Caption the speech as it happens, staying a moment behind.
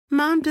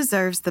Mom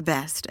deserves the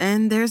best,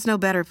 and there's no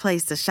better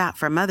place to shop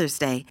for Mother's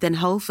Day than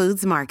Whole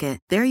Foods Market.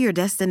 They're your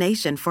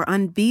destination for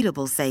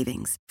unbeatable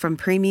savings, from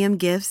premium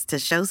gifts to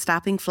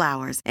show-stopping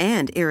flowers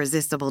and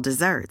irresistible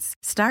desserts.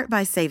 Start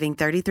by saving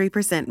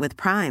 33% with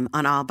Prime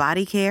on all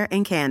body care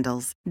and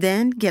candles.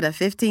 Then get a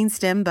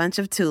 15-stem bunch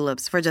of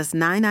tulips for just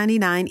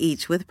 $9.99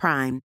 each with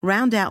Prime.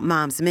 Round out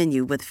Mom's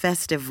menu with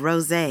festive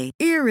rosé,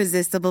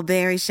 irresistible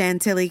berry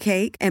chantilly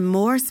cake, and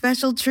more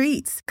special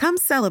treats. Come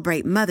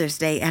celebrate Mother's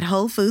Day at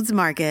Whole Foods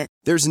Market.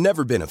 There's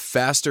never been a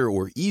faster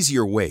or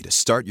easier way to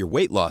start your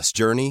weight loss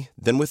journey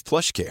than with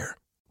PlushCare.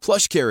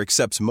 PlushCare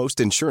accepts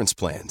most insurance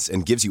plans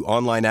and gives you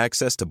online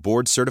access to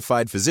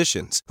board-certified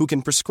physicians who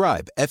can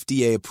prescribe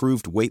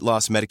FDA-approved weight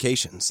loss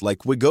medications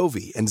like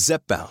Wegovy and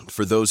Zepbound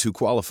for those who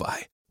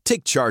qualify.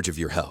 Take charge of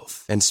your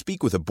health and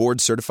speak with a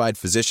board-certified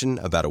physician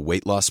about a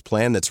weight loss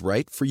plan that's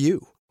right for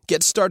you.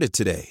 Get started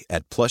today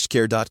at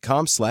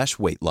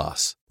plushcare.com/weight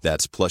loss.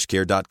 That's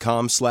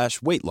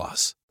plushcare.com/weight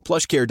loss.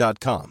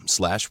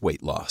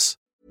 plushcare.com/weight loss.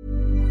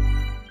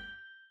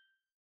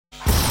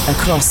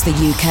 Across the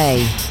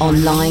UK,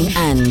 online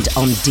and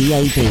on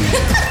DAB.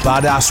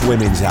 Badass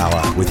Women's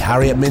Hour with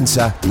Harriet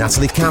Minter,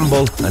 Natalie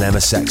Campbell and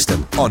Emma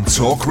Sexton on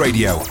Talk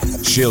Radio.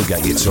 She'll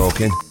get you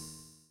talking.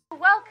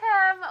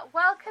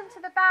 Welcome to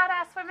the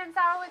Badass Women's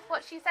Hour with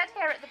What She Said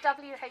here at the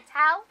W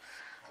Hotel.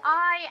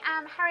 I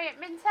am Harriet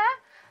Minter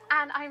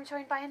and I'm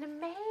joined by an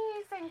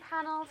amazing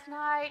panel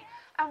tonight.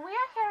 And we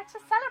are here to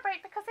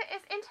celebrate because it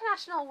is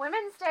International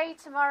Women's Day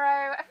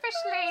tomorrow,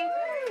 officially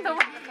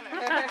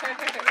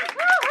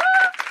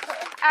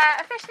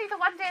the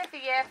one day of the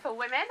year for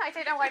women. I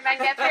don't know why men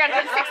get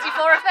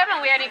 364 of them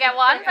and we only get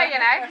one, but you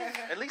know.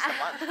 At least a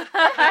month.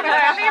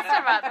 At least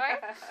a month,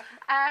 right?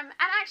 And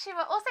actually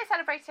we're also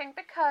celebrating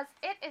because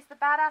it is the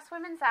Badass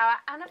Women's Hour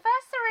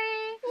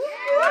anniversary.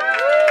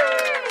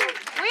 Yay!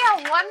 We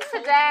are one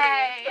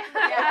today.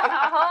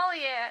 A whole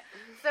year.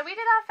 So we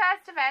did our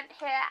first event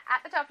here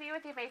at the W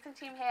with the amazing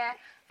team here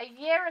a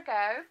year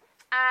ago,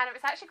 and it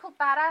was actually called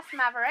Badass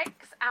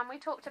Mavericks, and we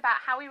talked about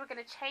how we were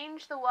going to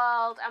change the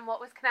world and what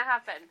was going to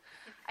happen.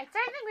 I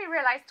don't think we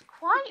realised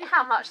quite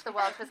how much the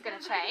world was going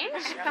to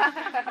change,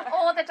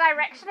 or the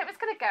direction it was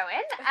going to go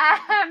in,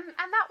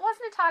 and that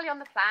wasn't entirely on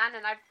the plan,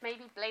 and I've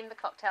maybe blamed the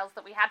cocktails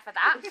that we had for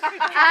that.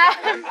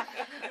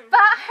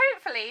 But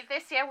hopefully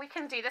this year we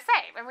can do the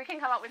same, and we can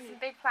come up with some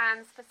big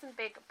plans for some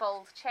big,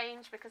 bold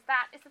change, because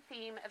that is the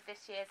theme of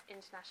this year's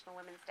International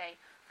Women's Day,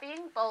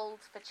 being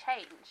bold for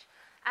change.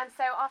 And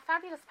so our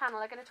fabulous panel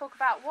are going to talk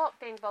about what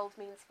being bold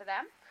means for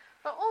them,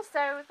 but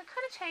also the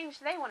kind of change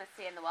they want to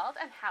see in the world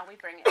and how we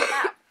bring it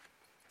about.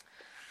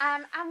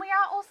 And we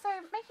are also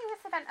making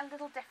this event a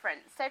little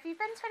different. So if you've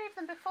been to any of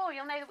them before,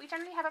 you'll know that we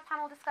generally have a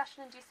panel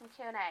discussion and do some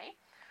Q&A.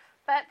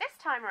 But this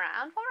time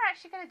around, what we're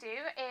actually going to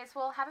do is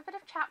we'll have a bit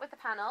of chat with the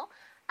panel,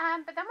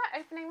 but then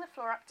we're opening the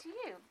floor up to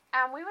you.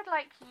 And we would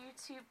like you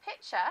to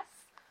pitch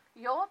us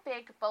your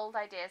big, bold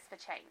ideas for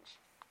change.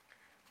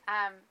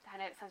 I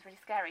know it sounds really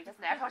scary,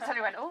 doesn't it? Everyone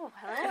suddenly went, oh,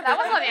 that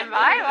wasn't on the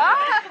invite,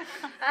 what?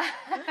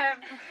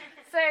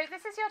 So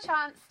this is your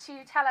chance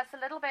to tell us a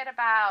little bit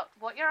about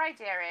what your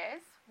idea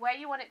is, where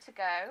you want it to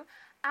go,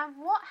 and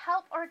what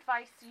help or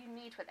advice you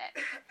need with it.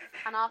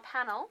 And our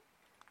panel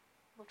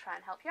will try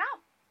and help you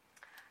out.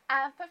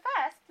 But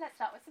first, let's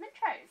start with some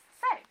intros.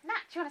 So,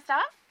 Nat, do you want to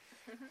start?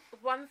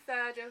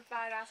 1/3 of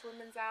Badass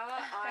Women's Hour.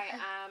 I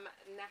am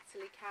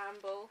Natalie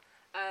Campbell.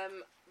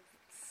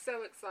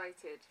 So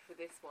excited for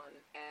this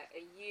one.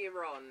 A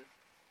year on,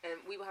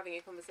 we were having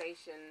a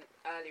conversation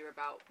earlier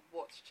about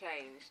what's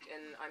changed,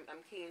 and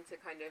I'm keen to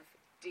kind of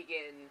dig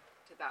in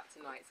to that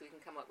tonight so we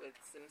can come up with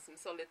some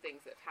solid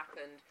things that have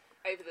happened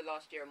over the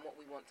last year and what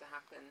we want to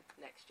happen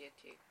next year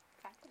too.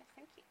 Fabulous,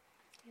 thank you.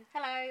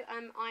 Hello,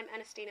 I'm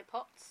Ernestina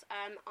Potts.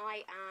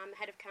 I am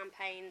Head of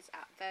Campaigns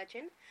at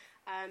Virgin,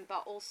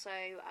 but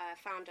also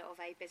founder of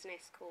a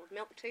business called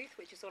Milktooth,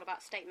 which is all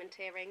about statement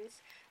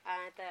earrings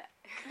that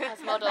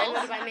as modelled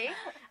by me.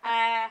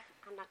 And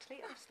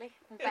Natalie, obviously.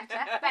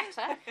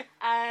 Better.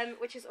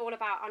 Which is all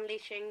about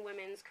unleashing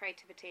women's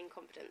creativity and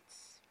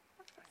confidence.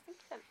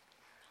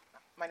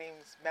 My name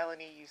is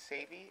Melanie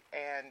Usavi,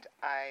 and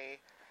I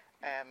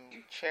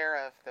am chair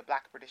of the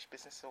Black British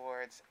Business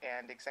Awards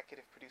and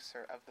executive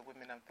producer of the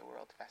Women of the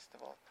World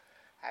Festival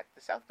at the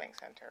South Bank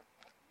Centre.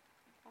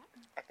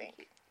 I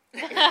think.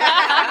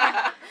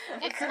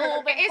 It's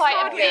all been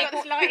quite a big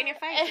light in your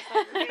face.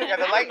 Yeah,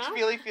 the light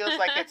really feels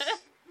like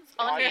it's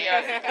on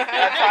here.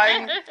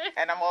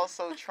 And I'm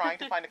also trying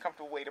to find a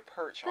comfortable way to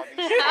perch on these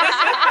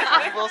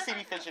things. You will see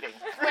me fidgeting.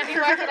 When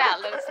you work it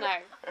out, let us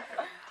know.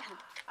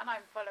 And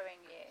I'm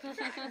following you.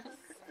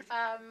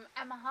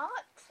 Emma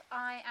Hart.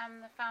 I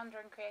am the founder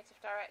and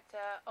creative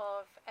director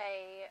of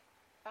a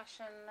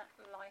fashion,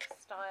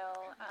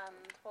 lifestyle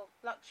and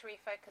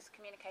luxury-focused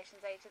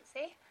communications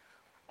agency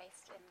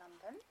based in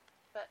London.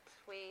 But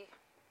we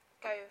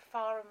go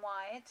far and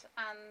wide,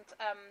 and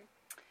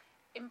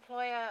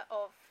employer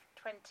of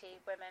 20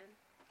 women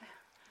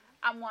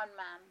and one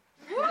man.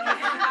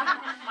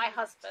 My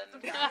husband.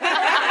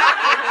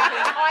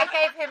 I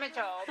gave him a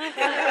job. That's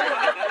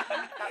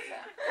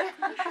it.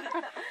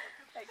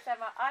 Thanks,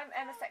 Emma. I'm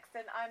Emma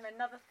Sexton. I'm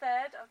another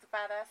third of the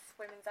Badass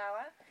Women's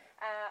Hour.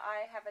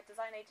 I have a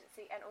design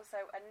agency and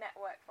also a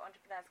network for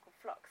entrepreneurs called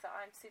Flock, so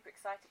I'm super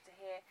excited to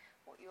hear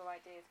what your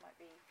ideas might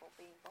be for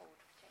being bold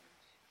for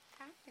change.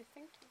 Fabulous,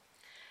 thank you.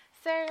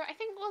 So I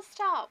think we'll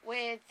start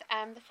with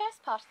the first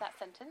part of that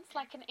sentence,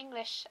 like an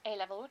English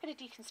A-level. We're going to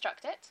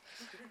deconstruct it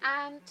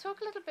and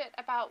talk a little bit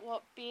about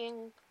what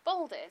being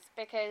bold is,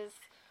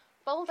 because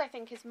bold, I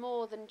think, is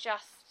more than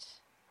just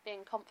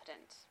being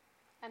confident.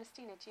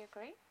 Ernestine, do you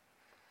agree?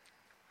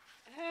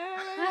 Yeah,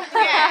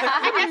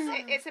 I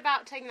guess it's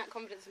about taking that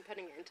confidence and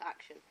putting it into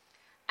action.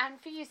 And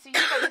for you, so you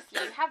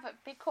obviously have a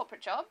big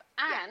corporate job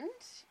and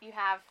you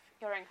have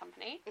your own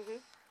company. Mm-hmm.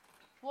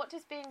 What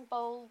does being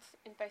bold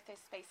in both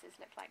those spaces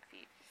look like for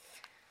you?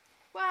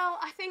 Well,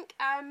 I think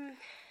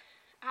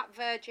at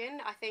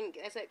Virgin, I think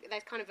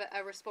there's kind of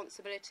a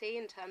responsibility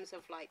in terms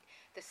of like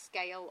the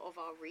scale of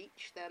our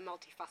reach, the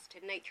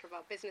multifaceted nature of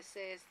our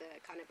businesses, the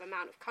kind of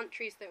amount of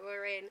countries that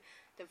we're in,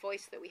 the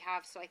voice that we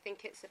have. So I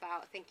think it's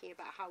about thinking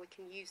about how we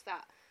can use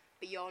that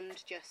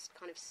beyond just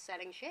kind of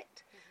selling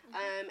shit,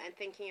 and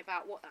thinking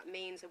about what that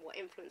means and what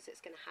influence it's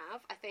going to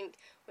have. I think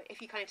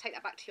if you kind of take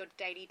that back to your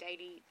daily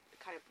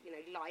kind of,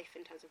 life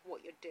in terms of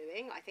what you're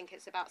doing, I think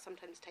it's about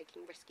sometimes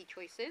taking risky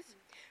choices.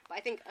 But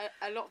I think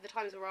a lot of the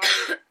times where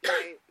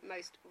I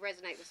most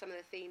resonate with some of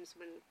the themes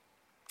when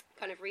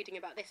kind of reading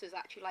about this is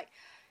actually like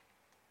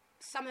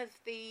some of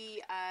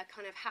the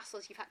kind of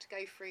hassles you've had to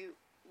go through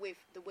with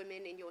the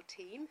women in your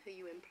team who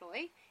you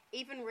employ,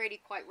 even really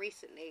quite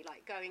recently,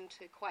 like going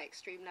to quite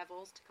extreme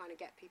levels to kind of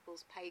get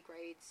people's pay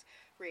grades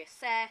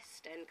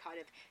reassessed and kind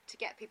of to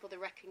get people the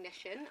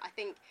recognition. I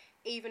think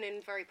even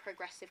in very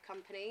progressive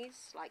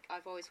companies, like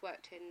I've always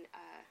worked in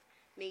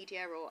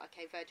media, or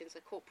Virgin's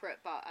a corporate,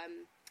 but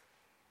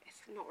it's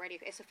not really,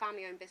 it's a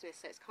family-owned business,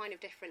 so it's kind of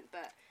different.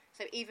 But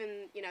so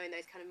even in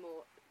those kind of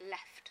more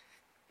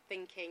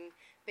left-thinking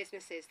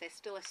businesses, there's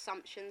still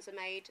assumptions are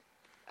made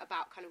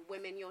about kind of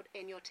women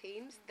in your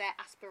teams, their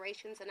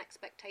aspirations and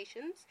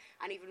expectations,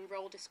 and even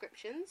role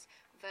descriptions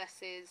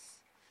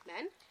versus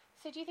men.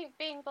 So do you think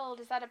being bold,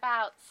 is that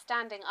about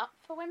standing up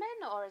for women,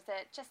 or is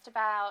it just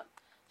about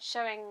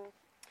showing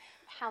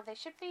how they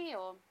should be?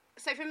 Or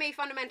so for me,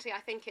 fundamentally,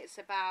 I think it's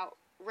about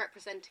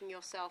representing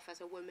yourself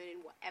as a woman in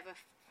whatever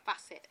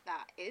facet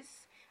that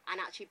is, and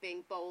actually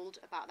being bold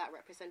about that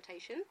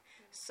representation.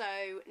 So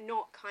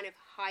not kind of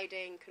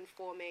hiding,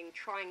 conforming,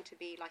 trying to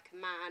be like a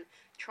man,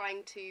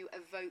 trying to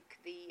evoke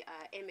the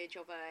image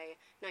of a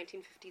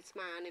 1950s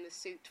man in a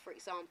suit, for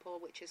example,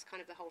 which is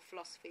kind of the whole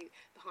philosophy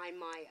behind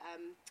my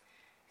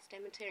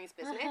STEM materials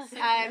business,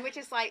 which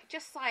is like,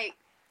 just like,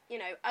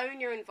 own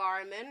your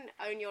environment,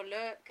 own your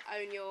look,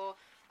 own your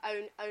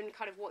own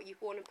kind of what you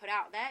want to put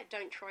out there.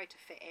 Don't try to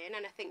fit in.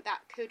 And I think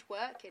that could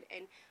work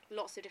in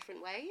lots of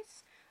different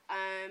ways.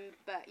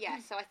 But yeah,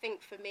 so I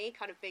think for me,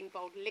 kind of being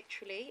bold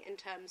literally in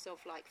terms of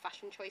like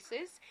fashion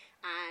choices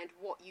and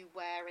what you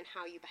wear and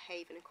how you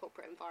behave in a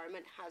corporate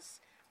environment has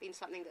been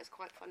something that's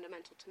quite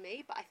fundamental to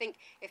me. But I think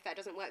if that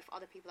doesn't work for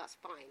other people, that's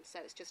fine. So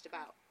it's just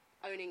about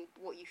owning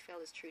what you feel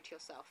is true to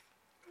yourself.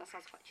 That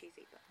sounds quite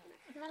cheesy, but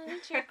Melanie,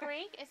 do you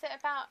agree? Is it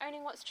about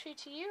owning what's true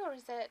to you, or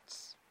is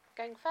it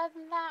going further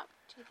than that?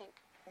 What do you think?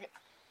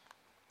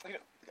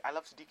 I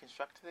love to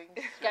deconstruct things.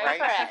 Go right?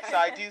 for it. So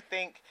I do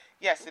think,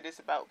 yes, it is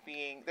about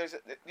being.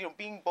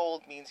 Being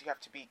bold means you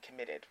have to be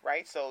committed,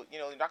 right? So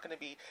you're not going to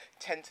be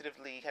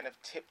tentatively kind of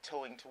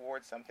tiptoeing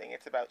towards something.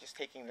 It's about just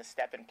taking the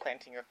step and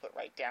planting your foot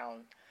right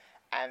down.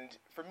 And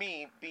for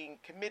me, being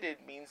committed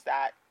means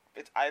that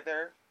it's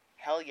either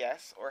hell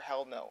yes or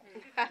hell no.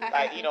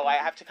 I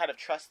have to kind of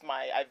trust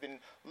I've been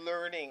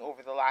learning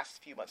over the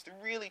last few months to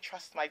really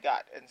trust my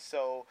gut. And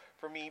so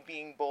for me,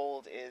 being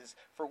bold is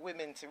for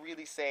women to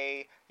really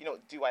say,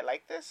 do I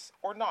like this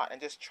or not? And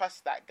just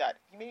trust that gut.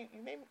 You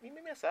may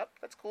mess up.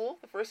 That's cool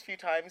the first few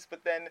times,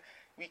 but then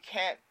we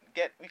can't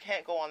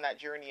go on that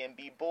journey and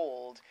be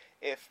bold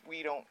if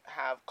we don't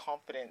have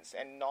confidence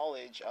and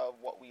knowledge of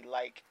what we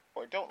like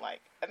or don't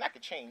like. And that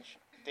could change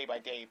day by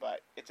day,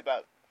 but it's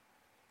about,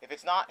 if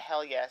it's not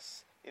hell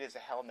yes, it is a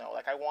hell no.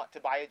 Like, I want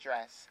to buy a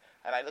dress,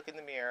 and I look in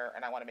the mirror,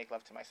 and I want to make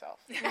love to myself.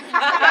 And you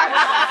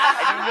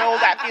know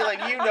that feeling.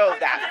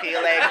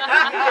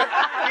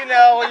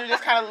 When you're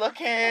just kind of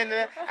looking.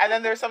 And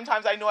then there's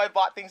sometimes I know I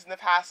bought things in the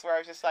past where I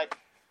was just like,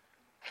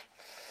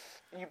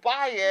 you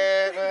buy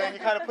it, and you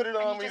kind of put it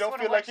on where you don't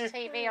feel like you,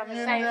 TV on the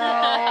just sofa.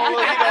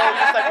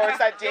 like, or it's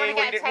that day You where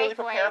wanna you get didn't really a takeaway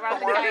prepare rather for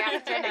than work. going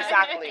out to dinner.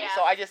 Exactly. Yeah.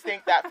 So I just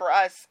think that for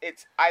us,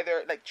 it's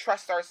either like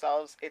trust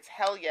ourselves, it's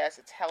hell yes,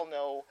 it's hell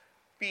no,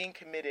 being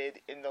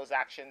committed in those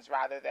actions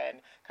rather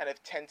than kind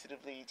of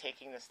tentatively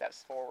taking the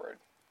steps forward.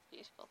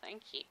 Beautiful,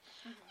 thank you.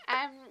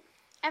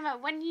 Emma,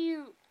 when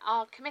you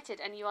are committed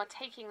and you are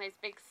taking those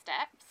big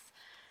steps,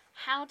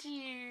 how do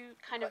you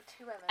kind of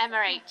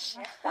Emma H?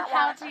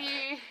 How do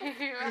you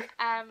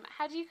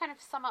kind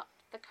of sum up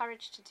the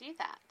courage to do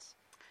that?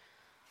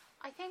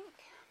 I think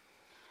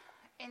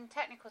in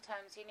technical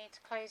terms, you need to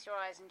close your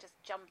eyes and just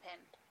jump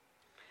in.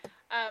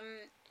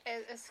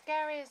 As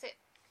scary as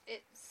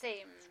it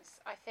seems,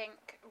 I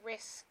think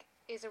risk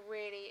is a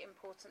really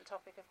important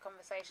topic of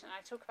conversation.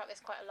 I talk about this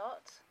quite a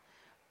lot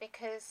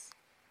because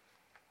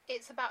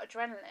it's about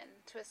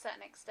adrenaline to a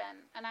certain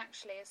extent, and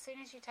actually as soon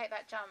as you take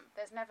that jump,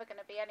 there's never going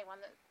to be anyone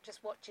that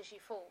just watches you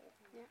fall.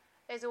 Yeah.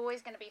 There's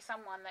always going to be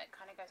someone that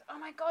kind of goes, oh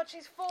my god,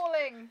 she's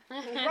falling,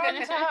 run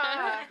to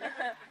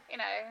her, you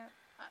know,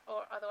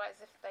 or otherwise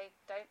if they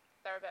don't,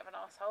 they're a bit of an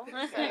arsehole,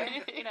 so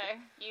you know,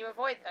 you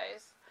avoid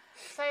those.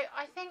 So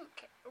I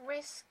think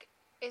risk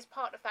is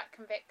part of that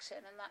conviction,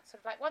 and that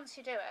sort of like, once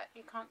you do it,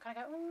 you can't kind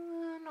of go,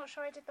 oh, I'm not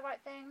sure I did the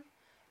right thing.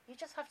 You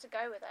just have to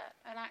go with it.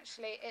 And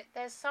actually,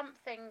 there's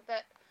something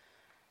that,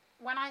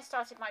 when I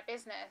started my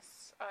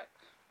business, I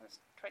was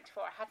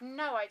 24, I had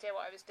no idea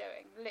what I was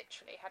doing,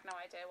 literally had no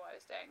idea what I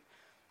was doing.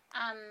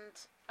 And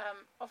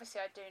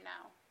obviously I do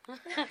now.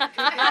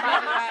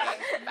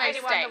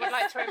 Anyone that would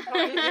like to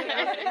employ me.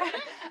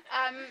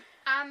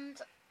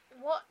 And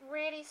what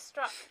really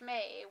struck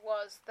me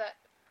was that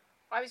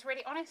I was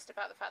really honest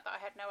about the fact that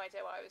I had no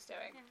idea what I was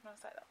doing. And I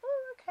was like,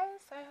 oh, okay,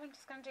 so I'm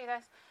just going to do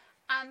this.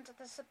 And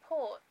the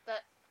support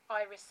that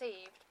I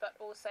received, but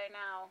also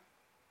now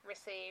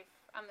receive,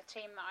 and the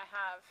team that I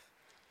have,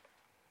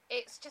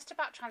 it's just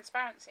about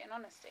transparency and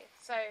honesty.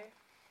 So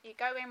you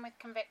go in with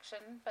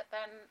conviction, but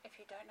then if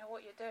you don't know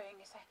what you're doing,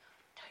 you say, I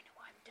don't know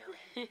what I'm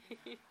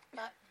doing.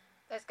 But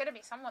there's going to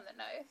be someone that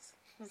knows.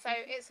 So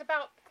it's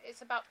about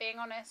being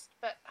honest,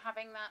 but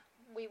having that,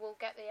 we will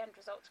get the end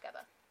result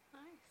together.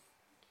 Nice.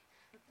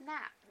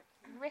 Nat,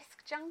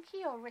 risk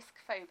junkie or risk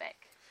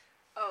phobic?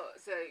 Oh,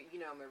 so you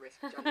know I'm a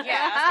risk junkie.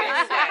 Yeah, I was going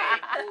to say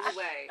all the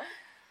way,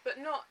 but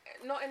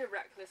not in a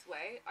reckless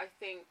way. I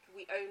think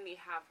we only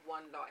have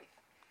one life,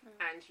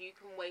 and you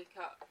can wake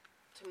up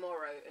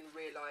tomorrow and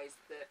realise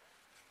that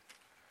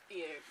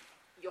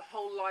your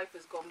whole life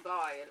has gone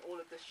by, and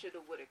all of the shoulda,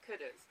 woulda,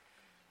 couldas.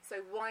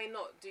 So why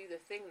not do the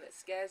thing that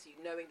scares you,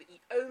 knowing that you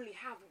only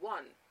have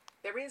one?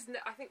 There is no,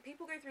 I think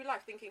people go through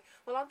life thinking,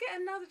 well, I'll get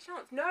another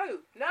chance.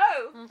 No.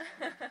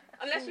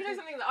 Unless you know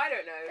something that I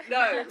don't know.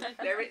 No,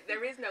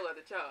 there is no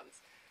other chance.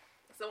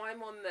 So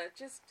I'm on the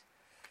just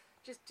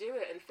do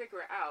it and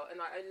figure it out. And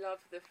I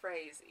love the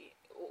phrase,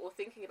 or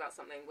thinking about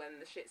something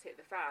when the shit's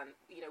hit the fan.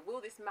 You know, will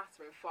this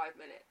matter in 5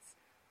 minutes?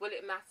 Will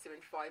it matter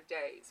in 5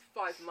 days,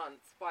 5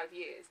 months, 5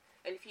 years?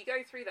 And if you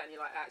go through that and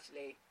you're like,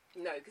 actually,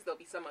 no, because there'll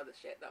be some other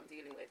shit that I'm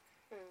dealing with,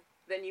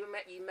 then you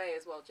may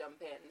as well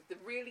jump in. The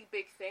really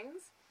big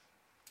things,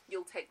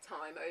 you'll take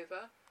time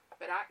over,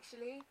 but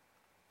actually,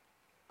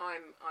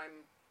 I'm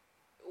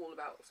all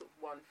about sort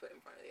of one foot in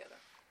front of the other.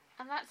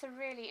 And that's a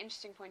really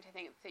interesting point, I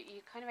think, that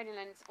you kind of only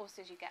learn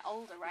also as you get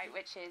older, right?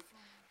 Which is,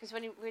 because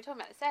we were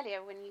talking about this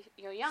earlier, when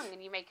you're young and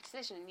you make a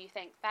decision and you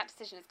think that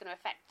decision is going to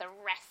affect the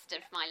rest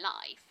of my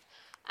life,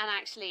 and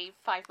actually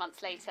 5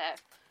 months later,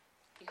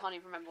 you can't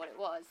even remember what it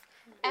was.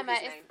 Emma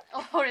is...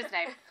 Or his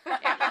name.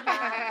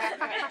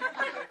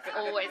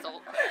 Always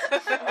awkward.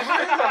 So,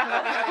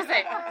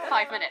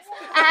 5 minutes.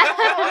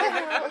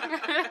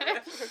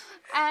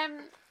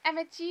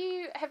 Emma,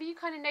 have you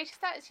kind of noticed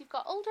that as you've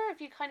got older?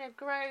 Have you kind of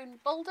grown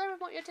bolder in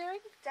what you're doing?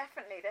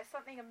 Definitely. There's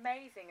something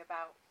amazing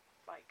about,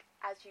 like,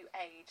 as you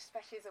age,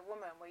 especially as a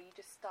woman, where you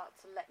just start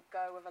to let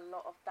go of a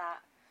lot of that,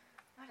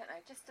 I don't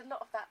know, just a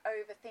lot of that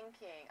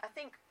overthinking. I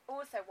think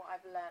also what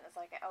I've learned as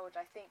I get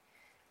older, I think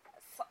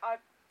I'm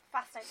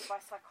fascinated by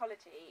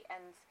psychology,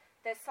 and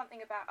there's something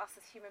about us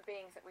as human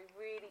beings that we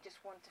really just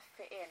want to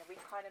fit in, and we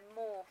kind of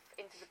morph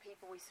into the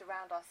people we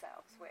surround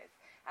ourselves with.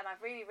 And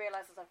I've really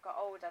realised as I've got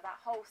older, that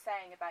whole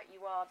saying about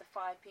you are the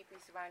 5 people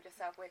you surround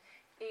yourself with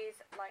is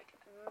like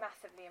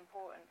massively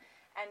important.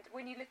 And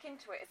when you look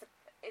into it,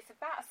 it's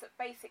about a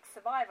basic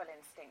survival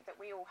instinct that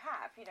we all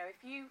have. You know,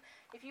 if you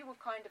were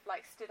kind of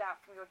like stood out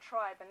from your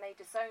tribe and they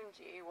disowned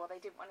you, or they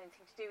didn't want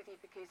anything to do with you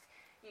because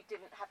you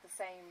didn't have the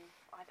same,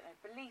 I don't know,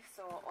 beliefs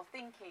or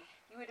thinking,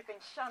 you would have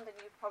been shunned and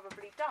you'd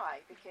probably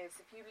die, because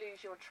if you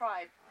lose your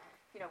tribe,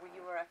 you know, when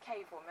you were a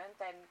cave woman,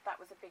 then that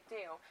was a big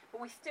deal. But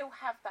we still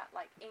have that,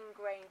 like,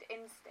 ingrained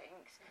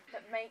instinct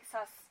that makes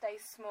us stay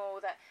small,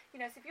 that, you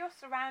know, so if you're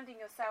surrounding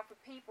yourself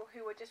with people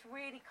who are just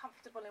really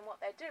comfortable in what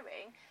they're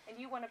doing, and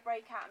you want to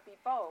break out and be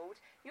bold,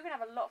 you're going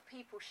to have a lot of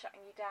people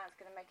shutting you down. It's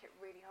going to make it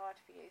really hard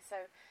for you. So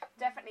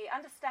definitely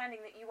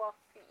understanding that you are,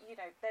 you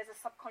know, there's a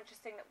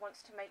subconscious thing that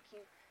wants to make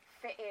you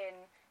fit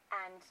in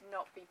and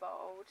not be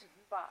bold,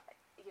 but,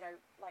 you know,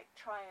 like,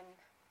 try and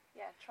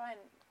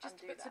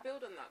just undo that. To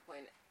build on that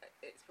point,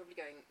 it's probably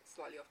going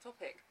slightly off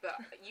topic, but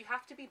you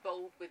have to be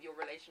bold with your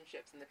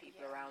relationships and the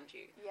people around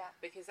you. Yeah.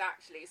 Because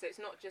actually, so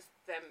it's not just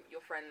them,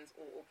 your friends,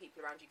 or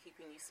people around you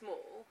keeping you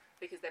small,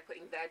 because they're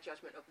putting their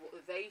judgment of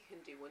what they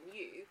can do on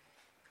you,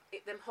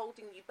 them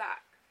holding you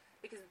back,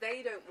 because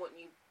they don't want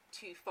you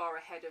too far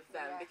ahead of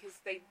them,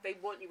 because they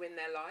want you in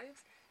their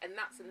lives. And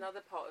that's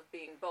another part of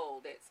being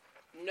bold. It's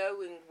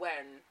knowing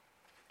when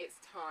it's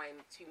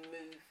time to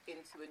move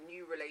into a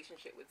new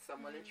relationship with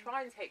someone and try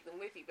and take them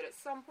with you. But at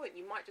some point,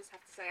 you might just have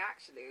to say,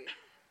 actually,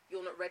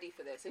 you're not ready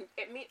for this, and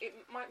it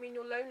might mean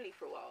you're lonely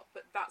for a while,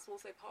 but that's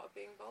also part of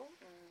being bold.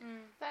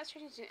 That's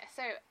really interesting.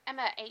 So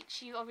Emma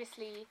H, you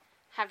obviously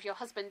have your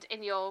husband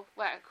in your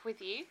work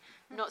with you.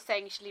 I'm not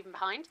saying you should leave him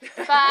behind,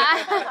 but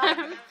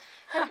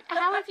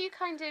how have you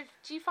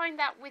do you find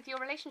that with your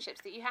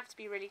relationships that you have to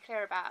be really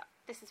clear about,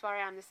 this is where I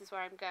am, this is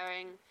where I'm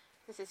going,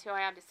 this is who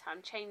I am, this is how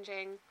I'm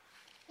changing?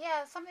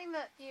 Yeah, something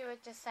that you were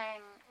just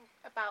saying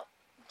about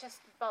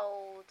just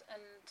bold,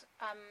 and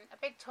a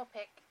big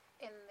topic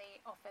in the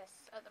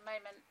office at the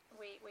moment,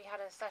 we had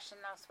a session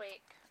last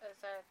week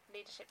as a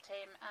leadership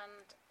team,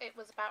 and it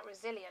was about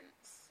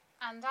resilience.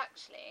 And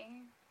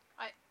actually,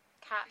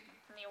 Kat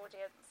in the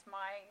audience,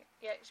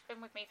 she's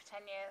been with me for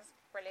 10 years,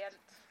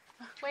 brilliant.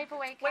 Wave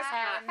away,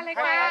 Kat. Hello,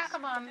 Kat.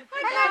 Come on.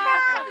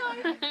 Hello.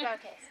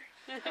 Okay.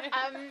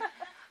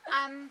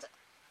 And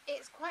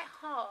it's quite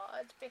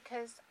hard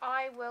because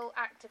I will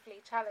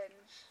actively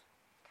challenge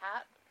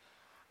Kat,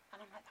 and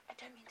I'm like, I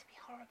don't mean to be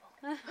horrible.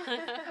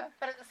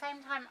 But at the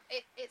same time,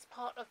 it's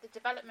part of the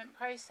development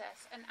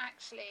process, and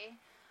actually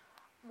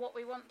what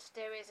we want to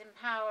do is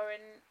empower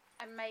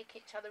and make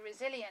each other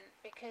resilient,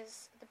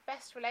 because the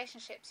best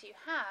relationships you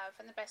have,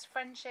 and the best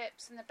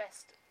friendships, and the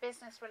best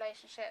business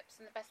relationships,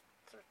 and the best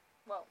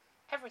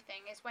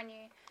everything is when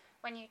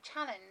you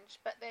challenge,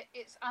 but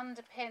it's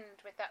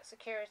underpinned with that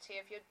security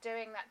of you're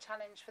doing that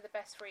challenge for the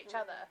best for each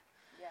other.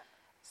 Yeah.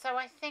 So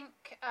I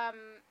think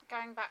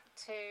going back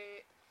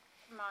to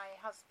my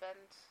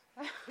husband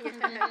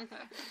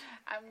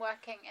and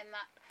working in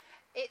that,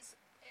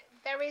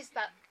 there is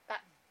that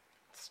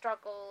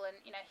struggle, and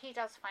he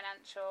does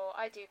financial,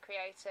 I do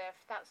creative.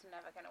 That's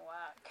never going to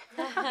work.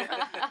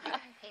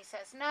 He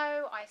says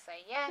no, I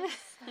say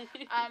yes.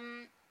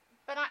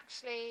 But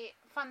actually,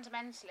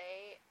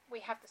 fundamentally, we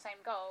have the same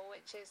goal,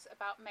 which is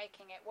about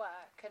making it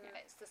work, and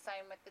it's the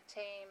same with the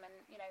team.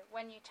 And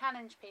when you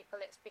challenge people,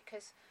 it's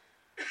because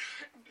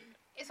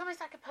it's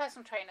almost like a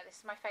personal trainer.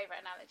 This is my favourite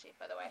analogy,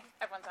 by the way.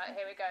 Everyone's like,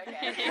 here we go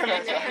again.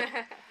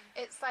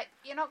 It's like,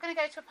 you're not going to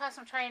go to a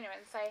personal trainer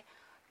and say,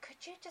 could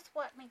you just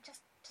work me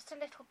just a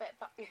little bit,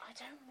 but I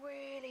don't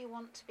really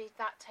want to be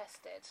that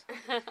tested.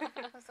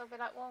 Because they'll be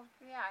like, well,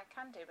 yeah, I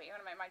can do, but you're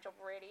going to make my job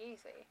really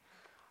easy.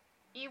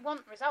 You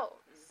want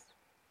results.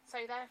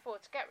 So therefore,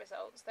 to get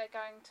results, they're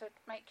going to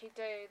make you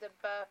do the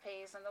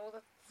burpees and all the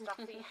stuff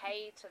that you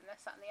hate and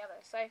this, that and the other.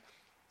 So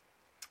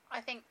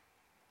I think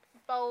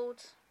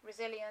bold,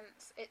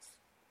 resilience, it's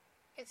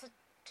a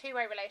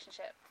two-way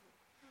relationship.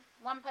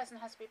 One person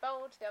has to be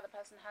bold, the other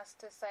person has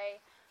to say,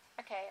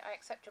 okay, I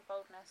accept your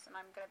boldness and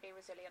I'm going to be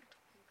resilient.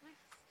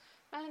 Nice.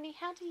 Melanie,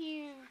 how do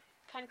you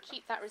kind of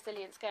keep that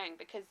resilience going?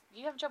 Because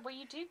you have a job where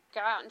you do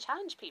go out and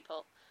challenge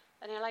people.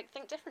 And you're like,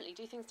 think differently,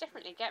 do things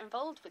differently, get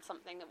involved with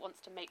something that wants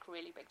to make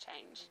really big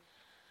change.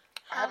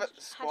 I have a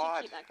squad. How do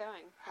you keep that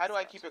going? How do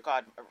I keep it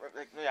going?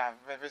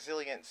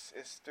 Resilience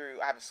is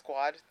through, I have a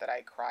squad that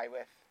I cry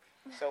with.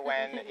 So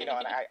when, and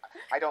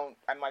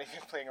I'm not even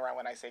playing around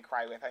when I say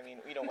cry with. I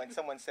mean, when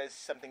someone says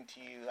something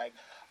to you like,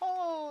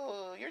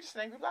 oh, you're just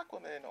an angry black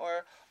woman,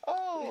 or,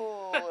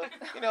 oh,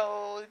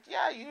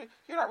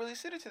 you're not really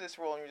suited to this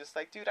role. And you're just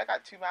like, dude, I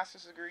got 2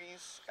 master's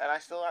degrees and I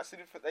still not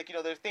suited for,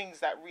 there's things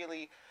that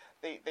really,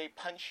 they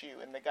punch you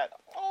in the gut.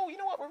 Oh, you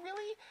know what? We're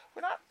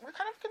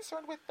kind of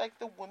concerned with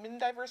the women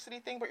diversity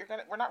thing, but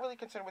we're not really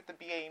concerned with the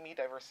BAME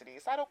diversity.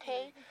 Is that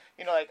okay?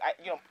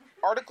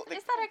 Article.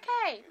 Is that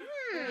okay?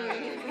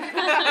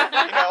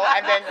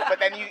 But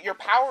then your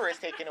power is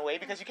taken away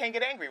because you can't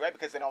get angry, right?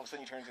 Because then all of a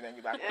sudden you turn into an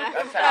angry black woman.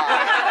 And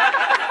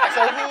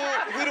so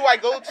who do I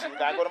go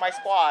to? I go to my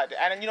squad,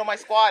 and my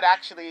squad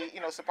actually,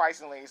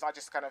 surprisingly, is not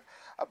just kind of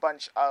a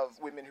bunch of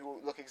women who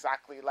look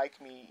exactly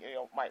like me.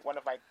 One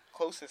of my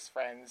closest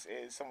friends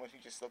is someone who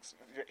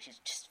she's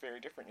just very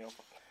different,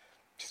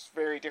 just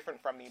very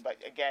different from me. But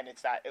again,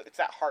 it's that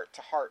heart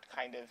to heart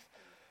kind of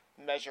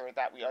measure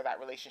that that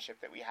relationship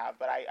that we have.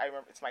 But I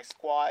remember it's my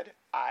squad.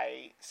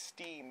 I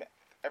steam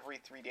every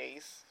 3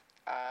 days.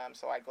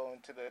 So I go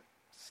into the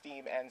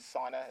steam and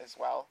sauna as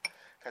well.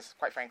 Because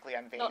quite frankly,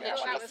 I'm vain. Steam,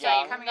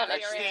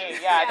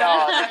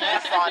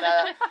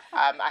 sauna.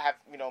 I have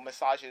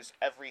massages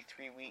every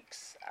 3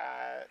 weeks.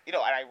 And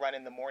I run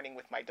in the morning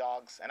with my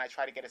dogs, and I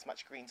try to get as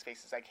much green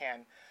space as I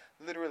can,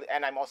 literally.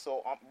 And I'm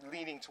also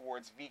leaning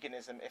towards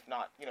veganism, if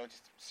not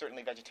just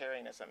certainly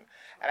vegetarianism.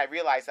 And I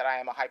realize that I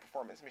am a high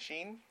performance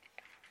machine.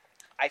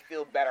 I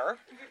feel better.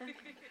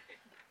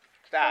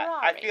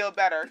 I feel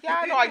better.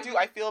 Yeah, no, I do.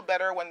 I feel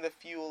better when the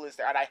fuel is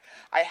there, and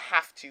I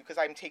have to, because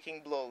I'm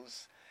taking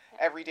blows.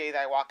 Every day that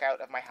I walk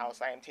out of my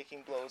house, I am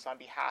taking blows on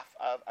behalf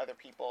of other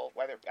people,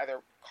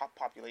 other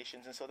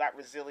populations, and so that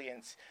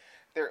resilience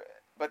there.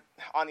 But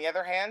on the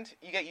other hand,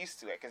 you get used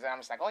to it, because I'm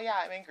just like, oh yeah,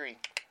 I'm angry.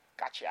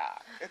 Gotcha.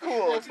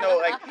 Cool. It's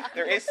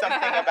there is something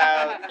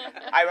about.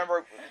 I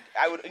remember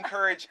I would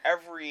encourage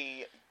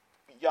every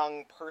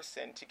young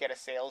person to get a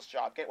sales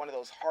job, get one of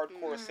those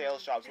hardcore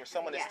sales jobs where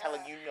someone is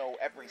telling you no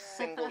every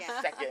single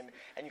second,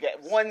 and you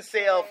get one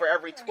sale for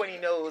every 20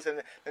 no's,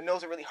 and the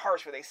no's are really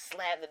harsh where they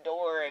slam the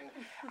door. And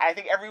I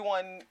think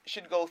everyone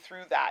should go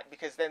through that,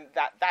 because then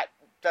that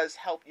does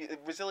help you.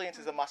 Resilience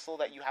is a muscle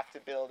that you have to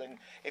build, and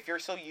if you're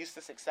so used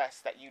to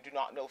success that you do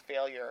not know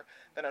failure,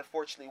 then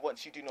unfortunately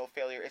once you do know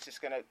failure, it's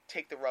just going to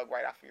take the rug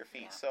right off of your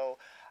feet. So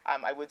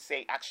I would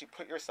say actually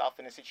put yourself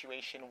in a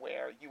situation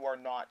where you are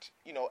not,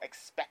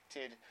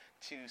 expected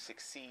to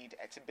succeed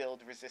and to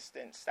build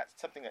resistance. That's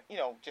something that,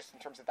 just in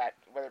terms of that,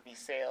 whether it be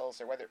sales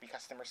or whether it be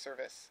customer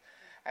service,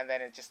 and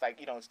then it's just like,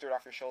 it's dirt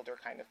off your shoulder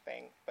kind of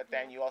thing. But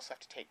then you also have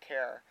to take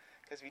care,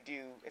 because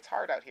it's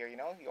hard out here, you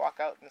walk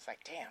out and it's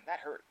like, damn, that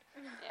hurt.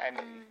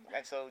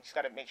 And so you just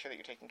got to make sure that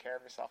you're taking care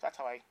of yourself. That's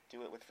how I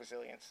do it with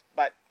resilience.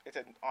 But it's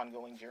an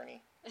ongoing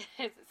journey.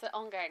 It's an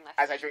ongoing lesson.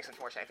 As I drink some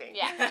more champagne.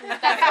 Yeah,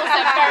 that's also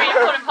a very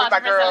important part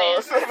of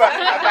resilience. I'm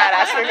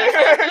badass with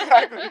it.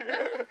 Exactly.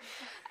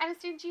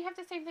 Ernestine, do you have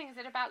the same thing? Is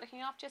it about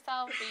looking after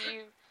yourself? Are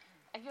you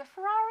a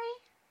Ferrari?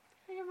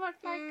 Are you more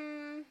like...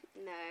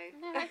 No.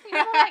 I think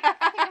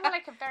you're more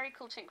like a very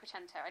cool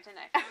Cinquecento. I don't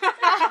know.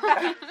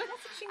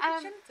 What's a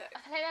Cinquecento?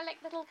 They're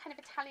like little kind of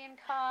Italian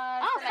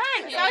cars. Oh,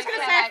 thanks. I was going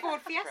to say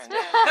Ford Fiesta.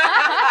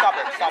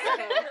 Stop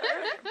it.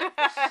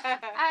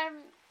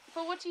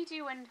 But what do you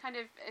do when kind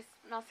of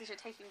you're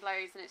taking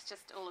blows and it's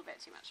just all a bit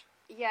too much?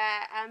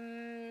 Yeah,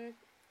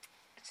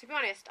 to be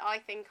honest, I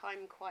think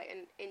I'm quite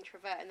an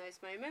introvert in those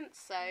moments,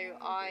 so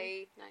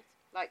I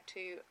like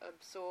to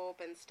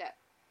absorb and step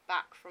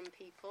back from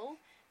people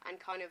and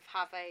kind of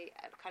have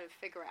kind of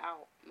figure it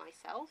out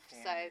myself.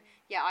 So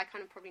yeah, I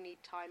kind of probably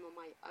need time on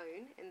my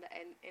own in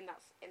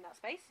that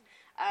space.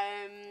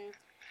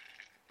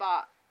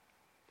 But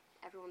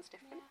everyone's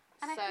different.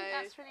 And I think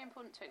that's really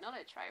important to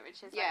acknowledge, right?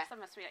 Which is like, some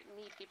of us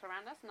need people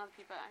around us, and other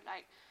people are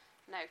like,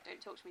 no,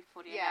 don't talk to me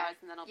for 48 hours,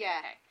 and then I'll be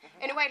okay.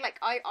 In a way,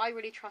 like I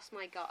really trust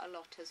my gut a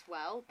lot as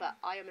well, but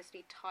I almost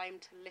need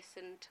time to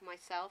listen to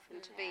myself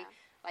and to be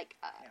like,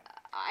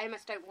 I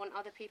almost don't want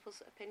other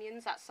people's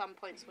opinions at some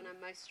points when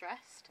I'm most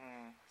stressed.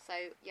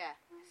 So yeah,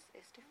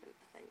 it's different,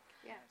 I think.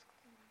 Yeah.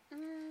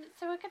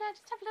 So we're gonna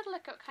just have a little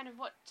look at kind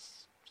of what.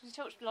 We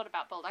talked a lot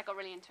about Bold. I got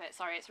really into it.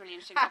 Sorry, it's a really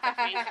interesting topic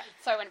for me.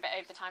 So I went a bit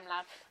over the time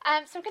loud.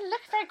 So we're going to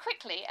look very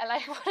quickly at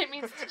like what it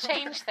means to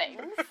change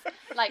things,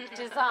 like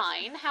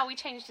design, how we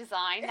change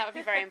design. That would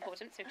be very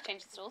important. So we can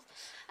change the stalls.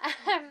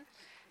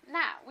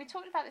 Now, we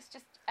talked about this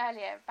just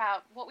earlier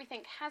about what we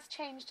think has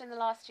changed in the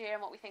last year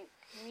and what we think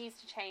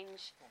needs to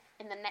change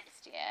in the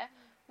next year.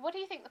 What do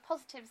you think the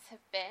positives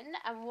have been,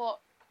 and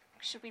what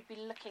should we be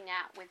looking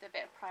at with a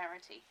bit of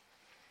priority?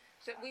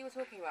 So we were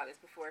talking about this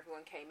before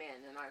everyone came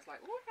in, and I was like,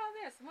 what about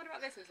this? And what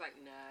about this? And it was like,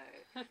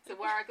 no. So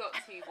where I got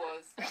to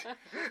was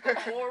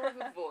more of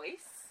a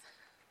voice,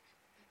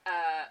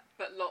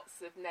 but lots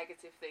of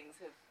negative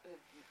things have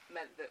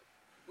meant that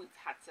we've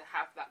had to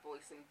have that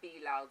voice and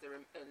be louder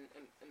and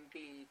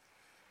be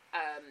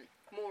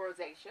more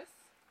audacious.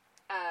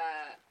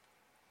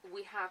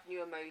 We have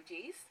new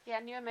emojis. Yeah,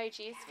 new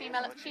emojis.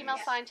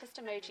 Female scientist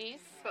emojis.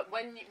 But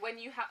when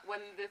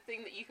the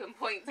thing that you can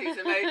point to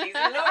is emojis,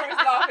 and Laura's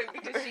laughing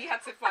because she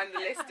had to find the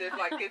list of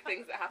like good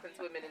things that happened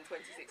to women in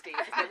 2016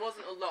 because there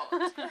wasn't a lot.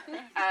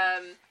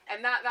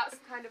 And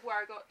that's kind of where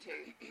I got to.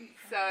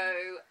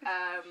 So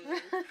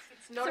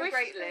it's not a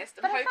great list.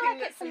 I'm hoping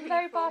that it's a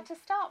low bar to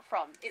start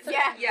from. It's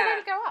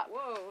really go up.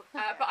 Whoa.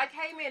 But I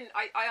came in.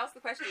 I asked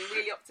the question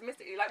really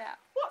optimistically, like,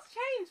 what's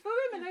changed for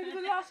women over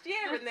the last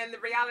year? And then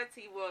the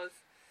reality was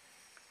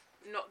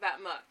not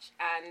that much.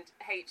 And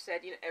H said,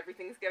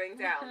 everything's going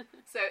down.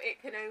 So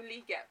it can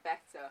only get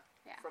better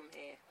from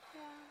here.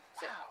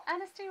 So,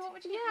 Ernestine, what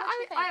would you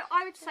think?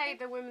 I would say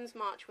the Women's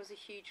March was a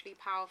hugely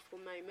powerful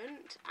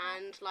moment,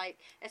 and like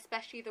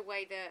especially the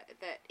way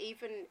that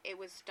even it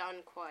was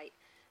done quite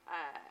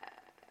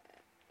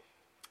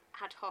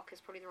ad hoc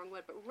is probably the wrong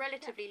word, but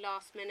relatively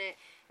last minute.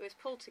 It was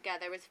pulled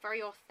together. It was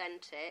very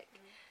authentic.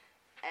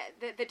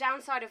 The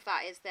downside of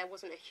that is there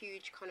wasn't a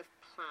huge kind of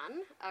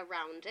plan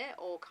around it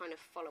or kind of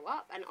follow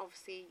up, and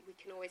obviously we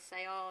can always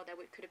say, there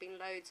could have been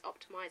loads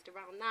optimised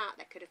around that.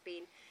 There could have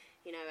been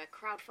a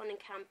crowdfunding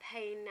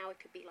campaign. Now it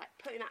could be like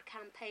putting that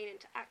campaign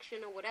into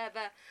action or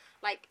whatever.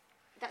 Like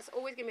that's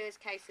always going to be those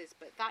cases,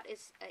 but that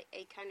is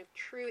a kind of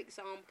true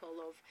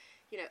example of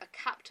a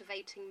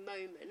captivating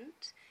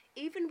moment,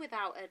 even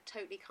without a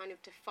totally kind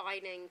of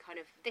defining kind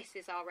of this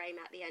is our aim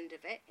at the end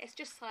of it. It's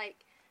just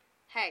like,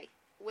 hey,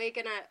 we're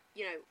gonna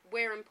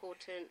we're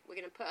important. We're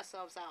gonna put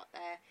ourselves out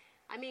there.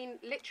 I mean,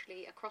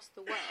 literally across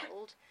the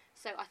world.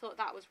 So I thought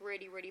that was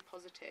really, really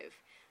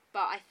positive.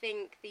 But I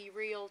think the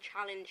real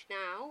challenge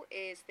now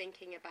is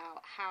thinking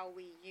about how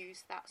we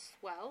use that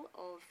swell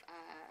of,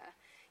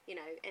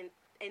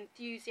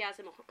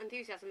 enthusiasm.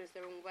 Enthusiasm is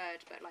the wrong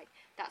word, but like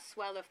that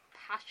swell of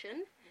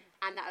passion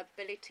and that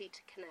ability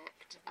to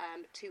connect,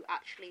 to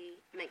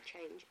actually make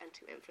change and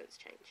to influence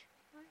change.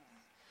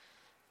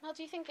 Well,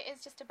 do you think it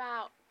is just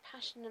about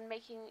passion and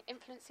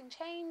influencing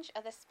change?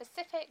 Are there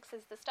specifics?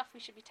 Is there stuff we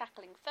should be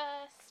tackling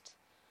first?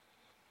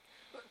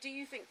 But do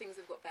you think things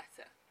have got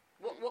better?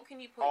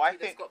 you point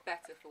to that's got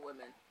better for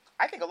women?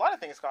 I think a lot of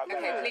things got better.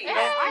 Okay, please.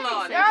 Come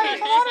on. Yeah, there's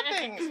a lot of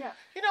things.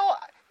 You know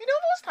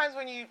those times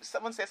when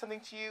someone says something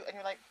to you and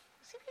you're like,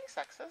 is he being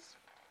sexist?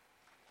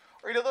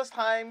 Or you know those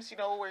times,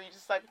 where you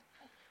just like,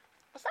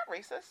 was that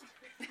racist?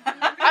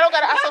 I don't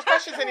gotta ask those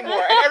questions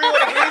anymore, and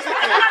everyone agrees with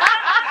me.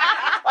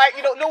 Like,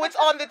 no, it's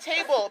on the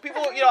table.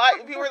 People,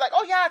 people were like,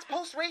 oh yeah, it's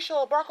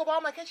post-racial. Barack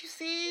Obama, can't you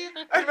see?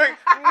 I'm like,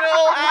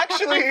 no,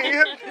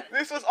 actually,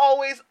 this was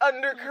always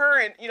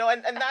undercurrent,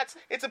 and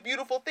it's a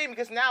beautiful thing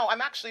because now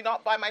I'm actually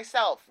not by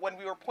myself. When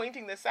we were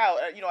pointing this out,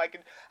 I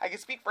can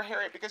speak for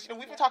Harriet because,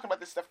 we've been talking about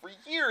this stuff for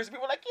years.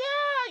 People were like,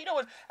 yeah,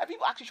 and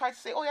people actually tried to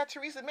say, oh yeah,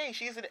 Theresa May,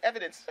 she's in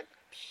evidence. It's like,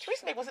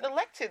 Theresa May wasn't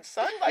elected,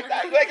 son. Like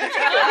that. Like,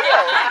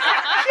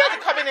 she had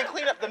to come in and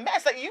clean up the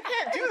mess. Like, you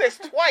can't do this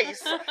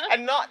twice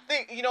and not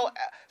think,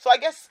 So I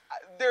guess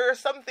there are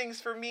some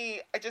things for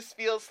me, it just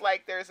feels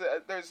like there's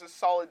a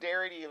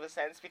solidarity of a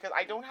sense because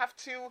I don't have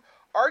to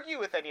argue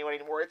with anyone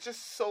anymore. It's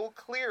just so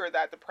clear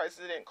that the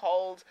president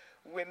called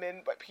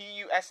women but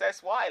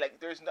P-U-S-S-Y.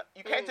 Like,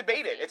 you can't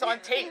debate it. It's on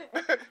tape.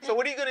 So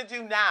what are you going to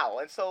do now?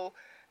 And so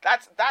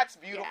that's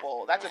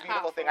beautiful. That's a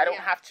beautiful thing. I don't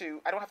have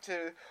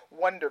to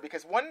wonder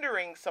because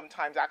wondering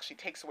sometimes actually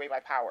takes away my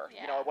power.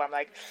 When I'm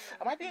like,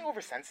 am I being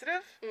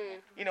oversensitive?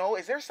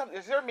 Is there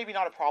maybe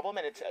not a problem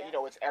and it's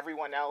it's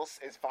everyone else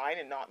is fine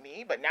and not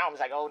me? But now I'm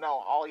just like, oh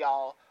no, all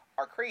y'all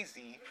are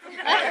crazy and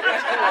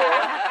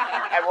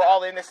we're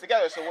all in this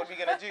together. So what are we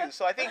gonna do?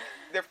 So I think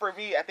that for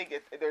me,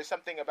 there's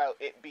something about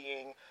it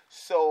being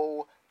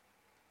so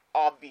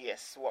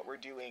obvious what we're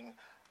doing.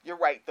 You're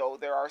right, though.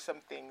 There are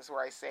some things where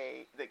I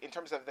say, that in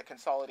terms of the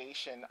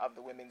consolidation of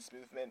the women's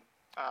movement,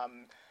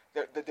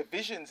 the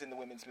divisions in the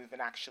women's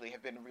movement actually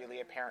have been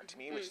really apparent to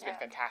me, which has been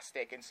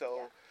fantastic. And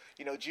so,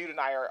 Jude and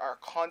I are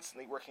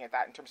constantly working at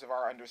that in terms of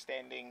our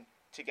understanding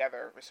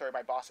together. Sorry,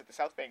 my boss at the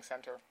South Bank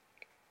Center.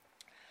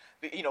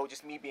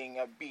 Just me being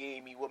a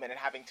BAME woman and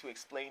having to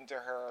explain to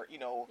her,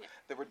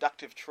 the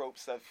reductive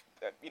tropes of,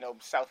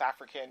 South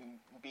African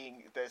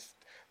being the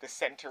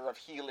center of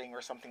healing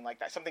or something like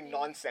that, something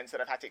nonsense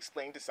that I've had to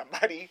explain to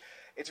somebody.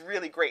 It's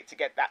really great to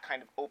get that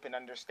kind of open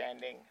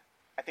understanding.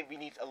 I think we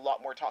need a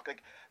lot more talk.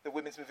 Like, the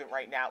women's movement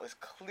right now is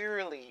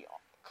clearly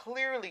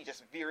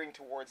just veering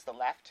towards the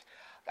left.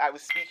 I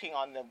was speaking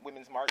on the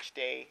Women's March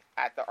Day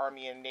at the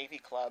Army and Navy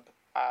Club,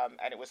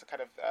 and it was a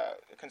kind of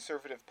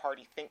conservative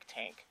party think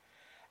tank.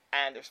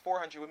 And there's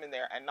 400 women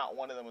there, and not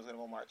one of them was going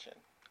to go marching.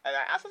 And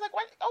I asked them, like,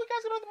 why? Oh, you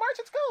guys going to march?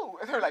 Let's go.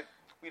 And they're like,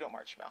 we don't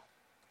march, Mel.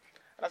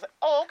 And I was like,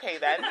 oh, okay,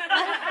 then.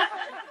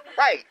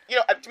 Right.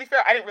 To be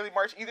fair, I didn't really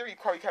march either. You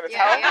probably kind of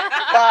tell.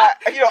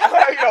 But, it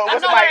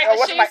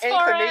wasn't my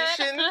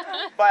inclination.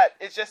 But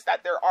it's just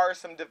that there are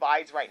some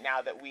divides right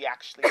now that we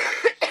actually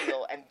have to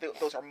heal. And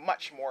those are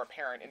much more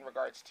apparent in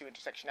regards to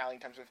intersectionality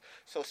in terms of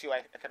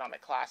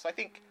socioeconomic class. So I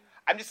think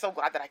I'm just so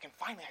glad that I can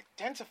finally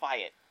identify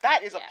it.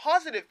 That is a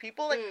positive,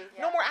 people. Like,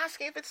 no more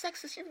asking if it's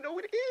sexist. You know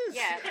what it is.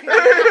 Yeah.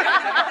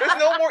 There's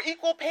no more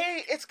equal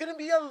pay. It's going to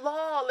be a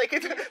law. Like,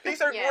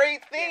 these are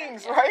great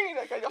things, right?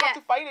 Like, I don't have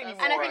to fight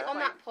anymore. And I think on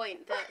that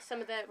point, that some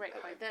of the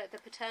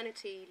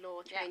paternity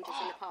law changes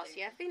in the past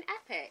year have been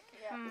epic.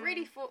 Yeah.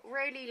 Really,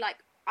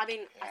 I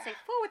say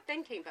forward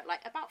thinking, but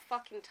like about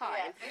fucking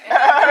time.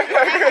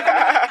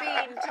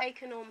 Being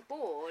taken on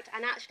board,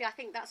 and actually, I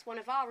think that's one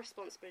of our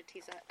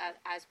responsibilities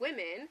as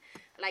women,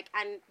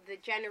 and the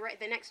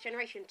next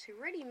generation to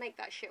really make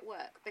that shit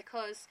work,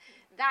 because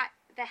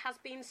there has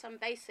been some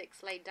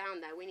basics laid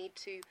down there. We need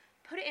to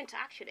put it into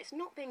action. It's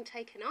not being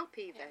taken up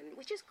even,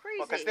 which is crazy.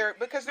 Well,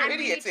 because they're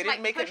idiots. They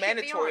didn't make it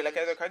mandatory like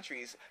other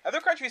countries. Other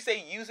countries say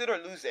use it or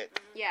lose it.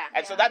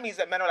 And so that means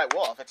that men are like,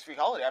 well, if it's free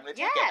holiday, I'm going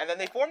to take it. And then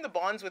they form the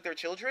bonds with their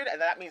children,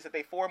 and that means that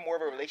they form more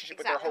of a relationship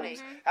with their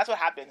homes. That's what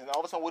happens. And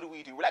all of a sudden, what do?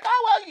 We're like,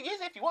 oh, well, you use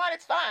it if you want.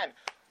 It's fine.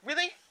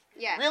 Really?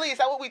 Yeah. Really? Is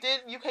that what we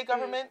did, UK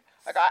government?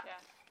 I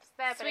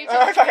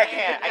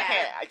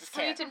just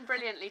can't. Sweden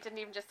brilliantly didn't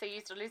even just say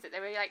use it or lose it. They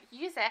were like,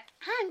 use it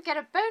and get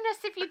a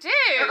bonus if you do.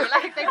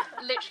 Like, they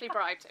literally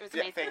bribed. It was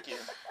amazing. Thank you.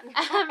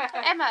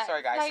 Emma,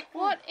 sorry guys. Like,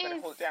 what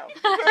is? Hold it down.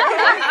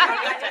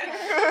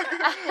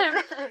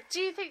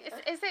 Do you think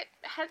is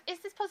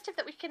this positive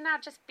that we can now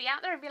just be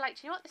out there and be like,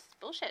 do you know what, this is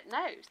bullshit?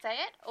 No, say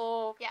it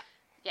or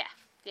yeah.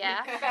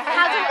 So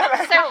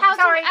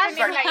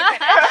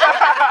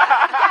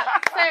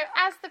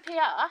as the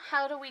PR,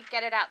 how do we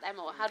get it out there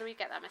more? How do we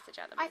get that message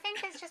out there more? I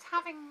think it's just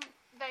having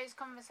those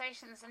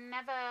conversations and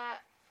never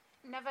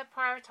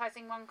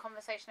prioritising one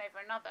conversation over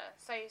another.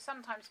 So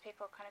sometimes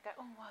people kind of go,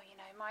 oh, well,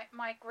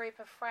 my group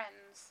of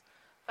friends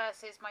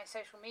versus my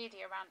social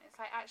media around. It's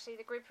like,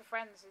 actually, the group of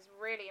friends is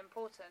really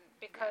important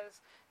because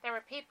there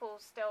are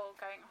people still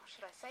going, oh,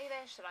 should I say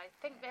this? Should I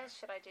think this?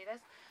 Should I do this?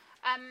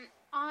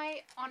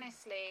 I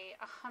honestly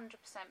 100%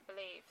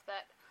 believe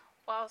that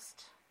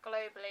whilst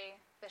globally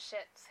the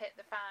shit's hit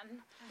the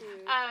fan,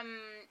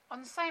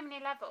 on so many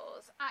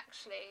levels,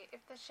 actually,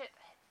 if the shit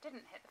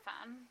didn't hit the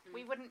fan,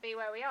 we wouldn't be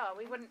where we are.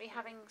 We wouldn't be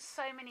having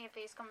so many of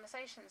these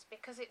conversations,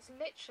 because it's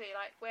literally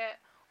like we're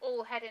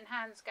all head in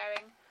hands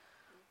going,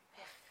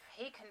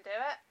 he can do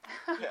it,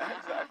 Yeah,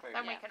 exactly.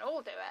 then we can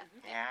all do it.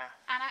 Yeah.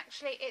 And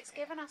actually, it's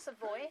given us a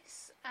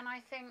voice, and I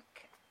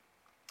think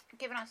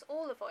given us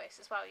all a voice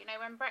as well. You know,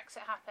 when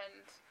Brexit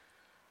happened,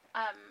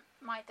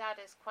 my dad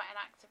is quite an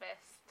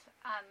activist,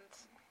 and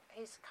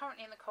he's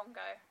currently in the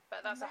Congo,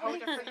 but that's a whole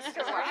different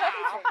story.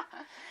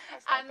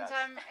 And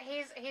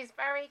he's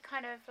very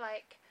kind of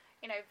like,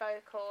 you know,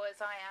 vocal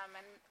as I am,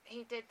 and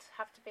he did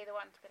have to be the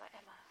one to be like,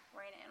 Emma,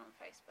 rein it in on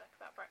Facebook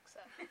about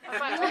Brexit. I was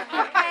like,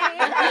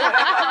 okay.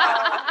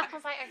 I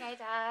was like, okay,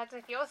 Dad,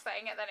 if you're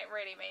saying it, then it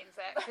really means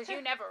it, because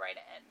you never rein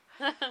it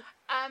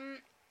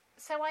in.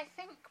 So I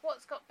think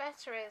what's got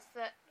better is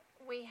that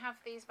we have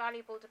these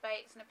valuable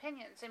debates and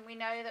opinions, and we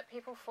know that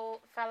people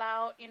fell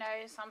out. You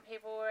know, some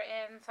people were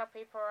in, some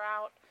people were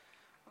out.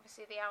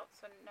 Obviously, the outs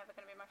are never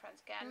going to be my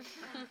friends again.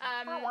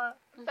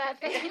 But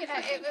you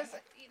know, it was,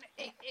 you know,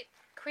 it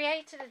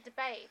created a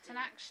debate, and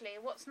actually,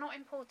 what's not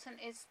important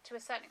is, to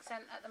a certain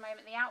extent, at the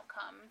moment, the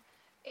outcome.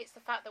 It's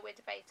the fact that we're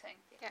debating,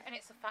 and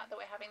it's the fact that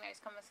we're having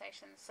those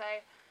conversations.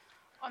 So,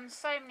 on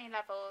so many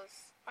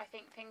levels, I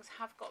think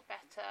things have got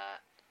better.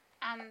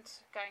 And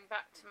going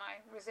back to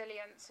my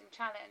resilience and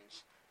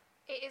challenge,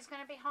 it is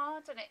going to be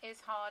hard, and it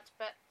is hard,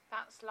 but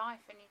that's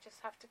life, and you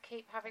just have to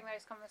keep having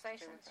those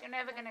conversations. You're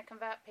never going to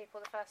convert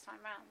people the first time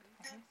round.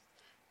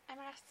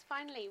 Emma,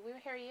 finally, we were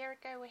here a year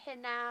ago, we're here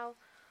now.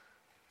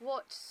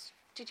 What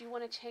did you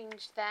want to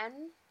change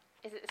then?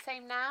 Is it the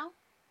same now?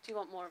 Do you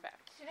want more of it?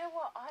 Do you know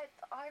what?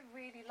 I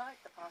really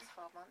like the past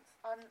 12 months.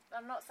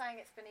 I'm not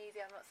saying it's been easy,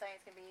 I'm not saying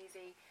it's going to be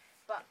easy,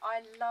 but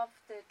I love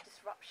the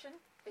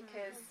disruption,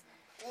 because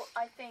what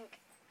I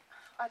think,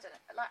 I don't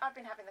know, like I've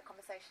been having the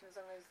conversation as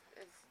long as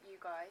you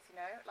guys, you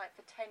know, like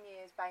for 10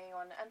 years banging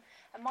on, and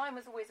mine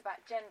was always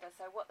about gender.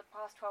 So what the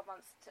past 12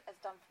 months has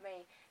done for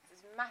me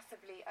is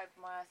massively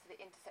opened my eyes to the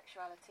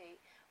intersectionality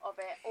of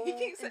it. All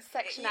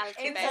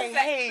intersectionality. It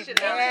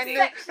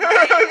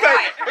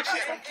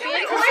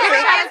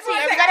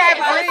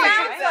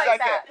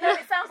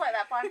sounds like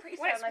that, but I'm pretty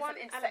certain I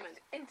said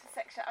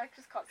intersection. I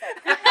just can't say it.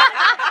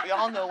 We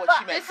all know what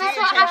she meant. This is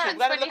what happens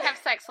when you have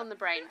sex on the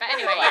brain. But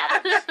anyway,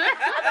 at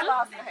the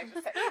last section,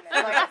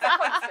 like, it's a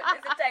constant,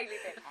 it's a daily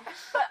thing.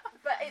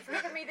 But it's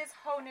given me this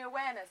whole new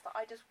awareness that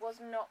I just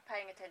was not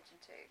paying attention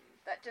to.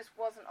 That just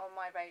wasn't on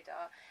my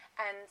radar.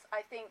 And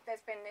I think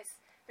there's been this.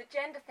 The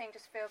gender thing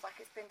just feels like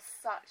it's been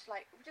such,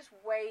 like, just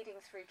wading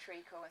through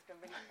treacle. It's been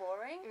really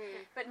boring.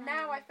 But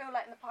now I feel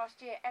like in the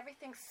past year,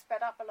 everything's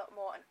sped up a lot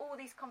more, and all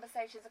these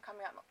conversations are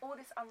coming up, and all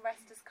this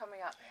unrest is coming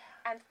up.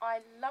 And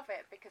I love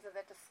it because of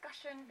the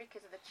discussion,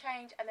 because of the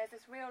change, and there's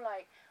this real,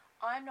 like,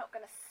 I'm not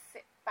going to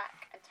sit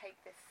back and take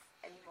this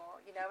anymore,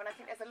 you know, and I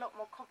think there's a lot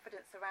more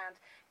confidence around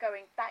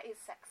going, that is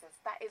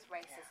sexist, that is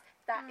racist,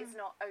 that is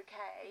not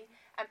okay,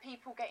 and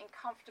people getting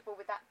comfortable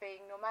with that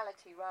being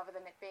normality rather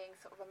than it being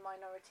sort of a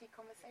minority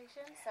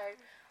conversation. So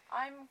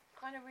I'm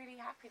kind of really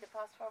happy the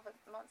past 12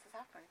 months has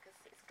happened, because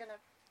there's going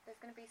to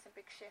be some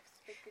big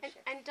shifts, big good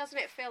shifts. And doesn't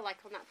it feel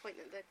like on that point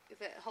that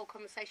the whole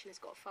conversation has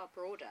got far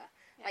broader?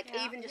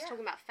 Even just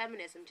talking about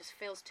feminism just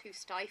feels too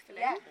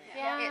stifling.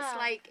 It's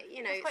like,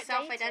 you know,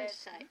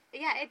 self-identity.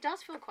 It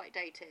does feel quite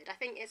dated. I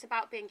think it's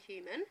about being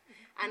human,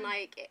 and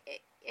like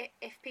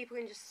if people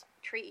can just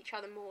treat each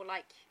other more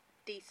like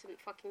decent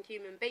fucking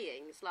human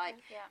beings, like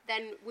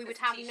then we would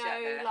have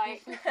no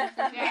like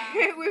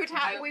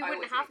we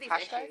wouldn't have these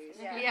issues.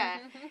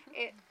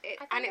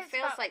 It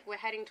feels like we're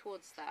heading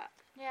towards that.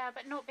 Yeah,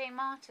 but not being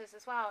martyrs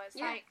as well. It's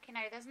like, you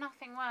know, there's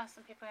nothing worse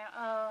than people going,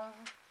 oh,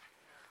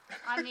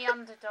 I'm the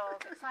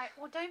underdog. It's like,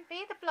 well, don't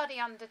be the bloody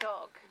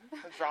underdog.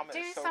 The drama Do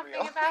is so something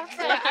real. about it.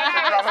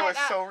 The drama was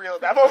so real.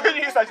 That moment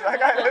you said, like,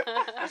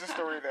 there's a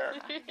story there.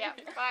 Yeah,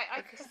 but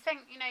I just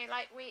think, you know,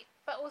 like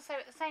but also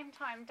at the same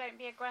time, don't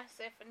be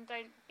aggressive and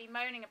don't be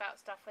moaning about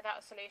stuff without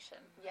a solution.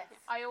 Yes.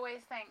 I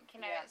always think, you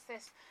know, it's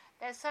this.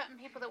 There's certain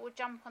people that will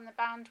jump on the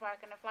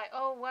bandwagon of like,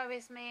 oh, woe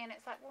is me, and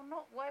it's like, well,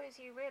 not woe is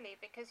you really,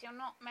 because you're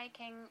not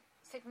making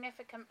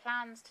significant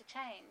plans to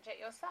change it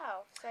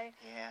yourself. So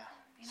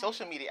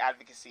social media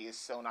advocacy is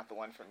so not the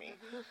one for me.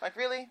 Like,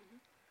 really,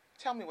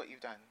 tell me what you've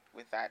done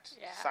with that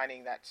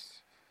signing that.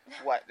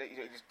 What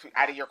you just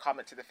adding your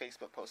comment to the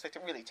Facebook post, like,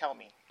 to really tell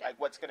me like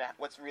what's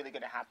really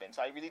gonna happen.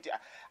 So I really do.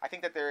 I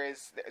think that there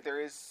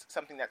is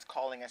something that's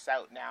calling us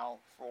out now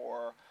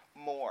for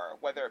more,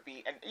 whether it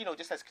be, and you know,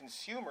 just as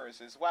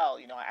consumers as well.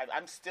 You know,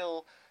 I'm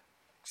still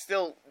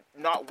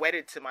not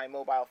wedded to my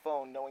mobile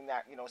phone, knowing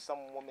that, you know,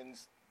 some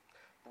woman's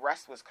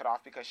breast was cut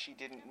off because she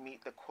didn't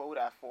meet the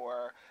quota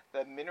for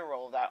the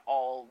mineral that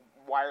all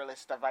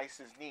wireless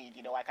devices need.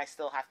 You know, like, I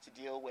still have to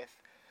deal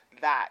with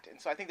that. And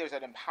so I think there's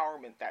an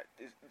empowerment that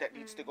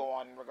needs to go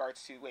on in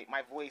regards to, wait,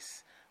 my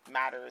voice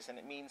matters and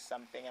it means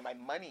something, and my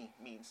money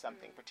means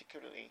something,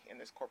 particularly in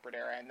this corporate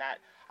era, and that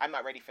I'm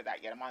not ready for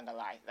that yet. I'm not gonna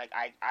lie. Like,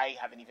 I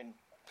haven't even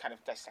kind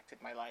of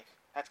dissected my life.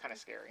 That's kind of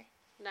scary.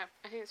 No,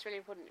 I think it's really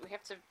important. We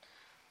have to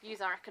use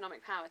our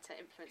economic power to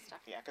influence stuff.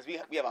 Yeah, because we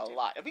have a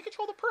lot. And we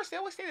control the purse. They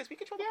always say this. We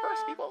control the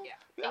purse, people. Yeah.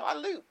 We got a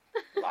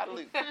lot of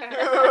loot.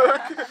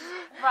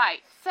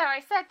 Right. So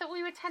I said that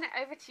we would turn it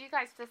over to you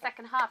guys for the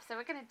second half. So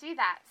we're going to do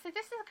that. So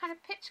this is a kind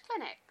of pitch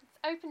clinic. It's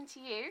open to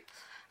you.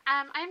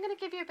 I am going to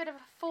give you a bit of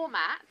a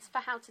format for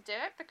how to do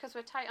it because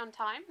we're tight on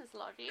time. There's a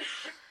lot of you.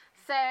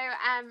 So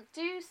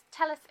do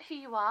tell us who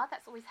you are.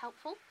 That's always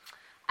helpful.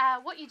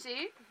 What you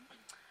do.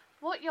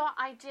 What your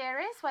idea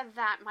is, whether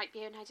that might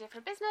be an idea for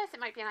a business, it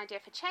might be an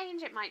idea for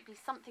change, it might be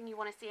something you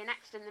want to see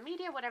enacted in the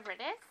media, whatever it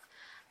is.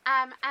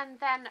 And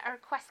then a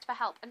request for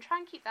help. And try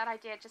and keep that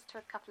idea just to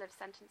a couple of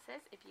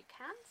sentences if you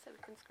can, so we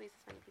can squeeze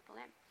as many people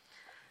in.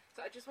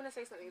 So I just want to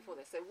say something before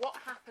this. So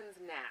what happens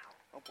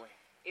now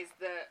is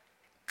that,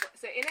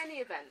 so in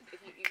any event,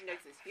 if you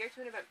notice this, if you go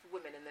to an event for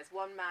women and there's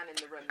one man in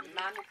the room, the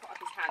man will put up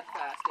his hand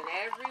first and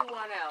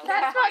everyone else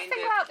Let's not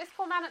single out this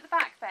poor man at the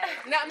back,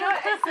 babe. No, you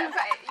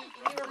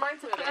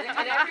remind him of it,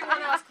 and everyone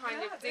else kind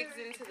of digs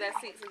into their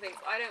seats and thinks,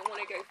 I don't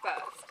want to go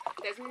first.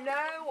 There's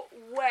no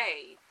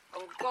way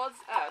on God's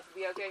earth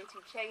we are going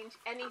to change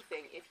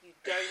anything if you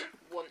don't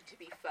want to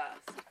be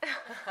first.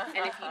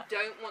 And if you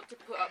don't want to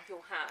put up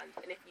your hand,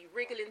 and if you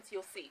wriggle into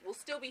your seat, we'll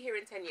still be here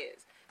in 10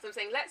 years. So I'm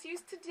saying, let's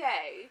use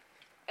today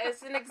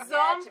as an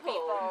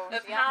example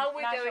of how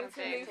we're going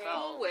to move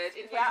forward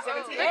in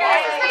 2017. There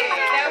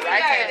we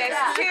go. There's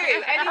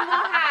two. Any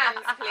more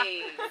hands,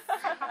 please?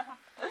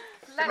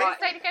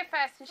 Let's Lady go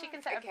first, and she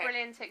can set a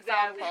brilliant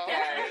example.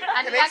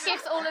 And that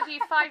gives all of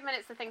you 5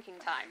 minutes of thinking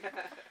time.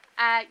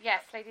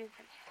 Yes, Lady.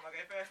 Am I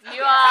going first?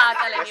 You are,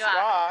 darling, you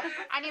are.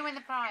 And you win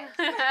the prize.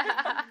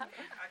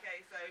 Okay,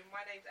 so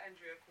my name's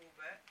Andrea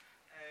Corbett.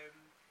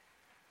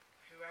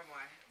 Who am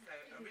I? So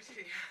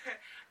originally,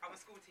 I'm a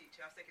school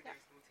teacher, secondary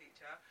school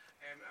teacher.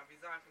 I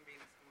resigned from being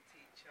a school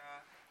teacher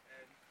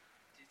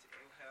due to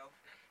ill health,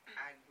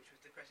 which was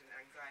depression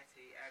and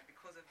anxiety. And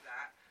because of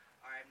that,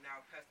 I am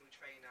now a personal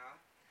trainer.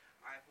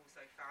 I've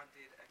also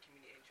founded a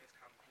community interest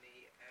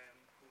company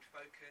called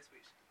Focus,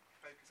 which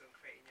focuses on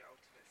creating your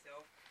ultimate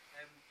self.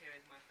 Here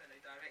is my fellow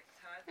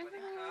director,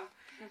 Monica,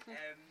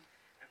 and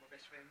my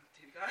best friend,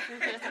 Tika.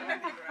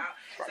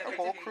 A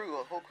whole crew.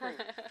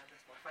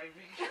 That's my phone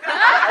ring.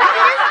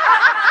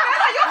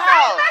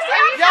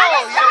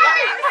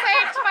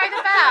 Saved by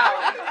the bell.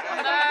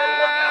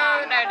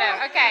 No.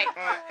 Okay.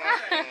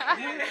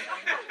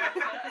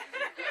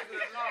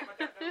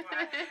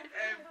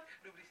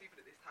 Nobody's sleeping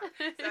at this time.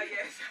 So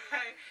yes,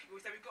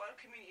 so we've got a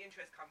community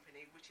interest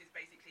company, which is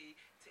basically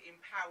to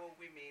empower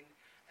women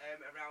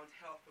around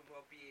health and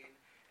well-being.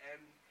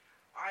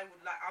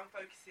 I'm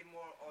focusing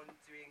more on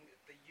doing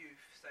the youth,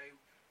 so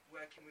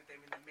working with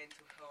them in the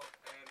mental health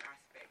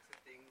aspects of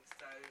things.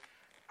 So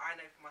I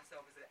know for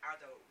myself as an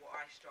adult what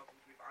I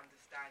struggled with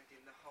understanding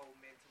the whole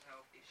mental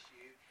health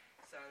issue.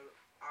 So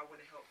I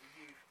want to help the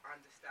youth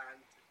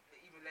understand,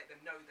 even let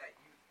them know that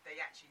they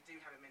actually do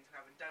have a mental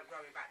health, and don't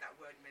worry about that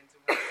word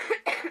mental health.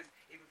 Because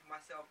even for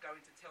myself,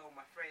 going to tell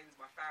my friends,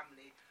 my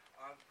family,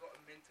 I've got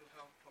a mental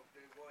health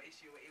problem or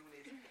issue or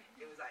illness,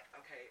 it was like,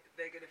 okay,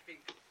 they're going to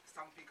think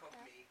something of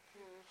me.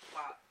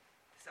 But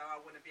so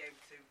I want to be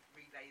able to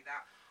relay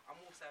that. I'm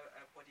also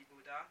a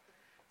bodybuilder,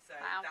 so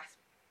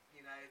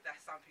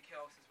that's something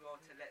else as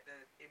well, to let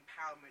the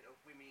empowerment of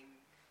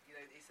women.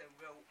 It's a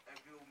real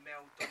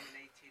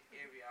male-dominated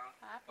area.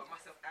 But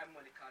myself and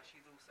Monica,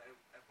 she's also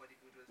a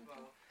bodybuilder as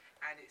well,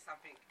 and it's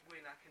something,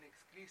 we're like an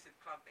exclusive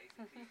club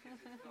basically,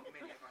 because there's not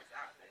many of us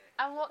out there.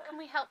 And what can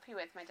we help you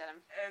with, my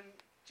denim?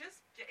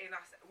 Just getting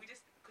us.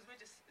 Because we're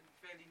just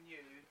fairly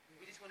new.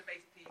 We just want to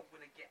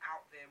get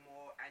out there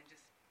more and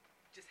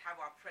just have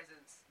our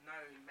presence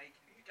known.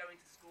 Going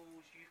to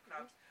schools, youth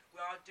clubs. We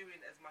are doing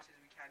as much as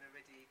we can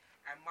already.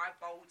 And my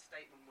bold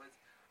statement was,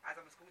 as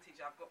I'm a school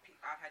teacher,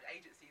 I've had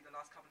agency the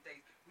last couple of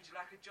days. Would you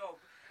like a job?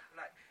 I'm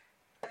like,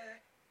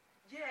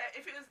 yeah.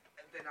 If it was,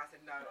 then I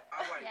said no, I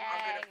won't.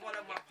 I'm going to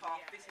follow my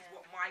path. This is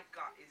what my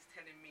gut is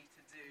telling me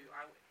to do.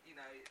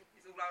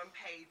 It's all I'm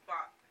paid,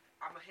 but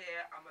I'm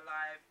here. I'm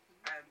alive.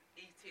 I'm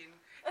eating.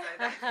 So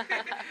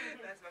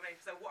that's my main.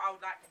 So what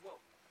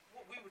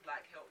we would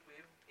like help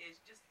with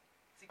is just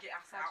to get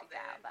us out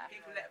there.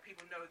 Let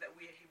people know that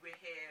we're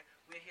here.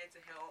 We're here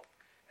to help.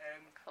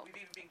 We've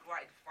even been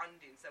granted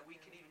funding, so we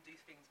can even do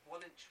things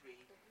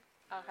voluntary.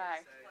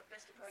 Okay.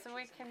 So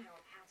we can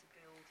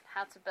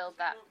how to build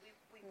that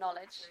we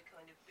knowledge. Want to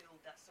kind of build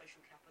that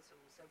social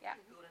capital, so we can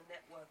build a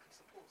network of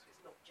support. So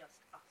it's not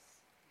just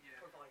us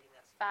providing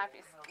that support.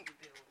 Fabulous. How do we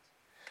build?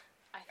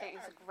 I think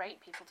it's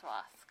great people to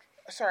ask.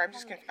 Sorry,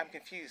 I'm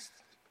confused.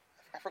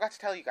 I forgot to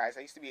tell you guys,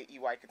 I used to be an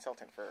EY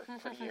consultant for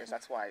 20 years.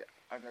 That's why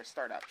I'm their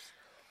startups.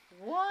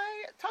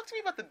 Why? Talk to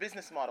me about the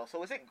business model.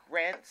 So is it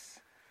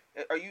grants?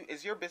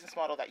 Is your business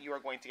model that you are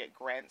going to get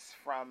grants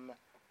from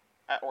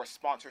or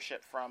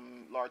sponsorship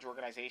from large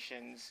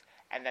organizations,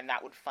 and then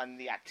that would fund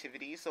the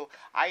activities? So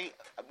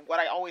what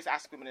I always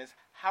ask women is,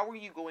 how are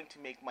you going to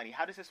make money?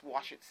 How does this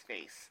wash its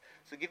face?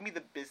 So give me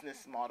the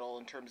business model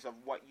in terms of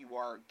what you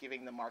are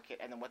giving the market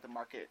and then what the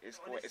market is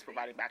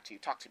providing back to you.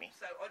 Talk to me.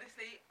 So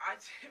honestly,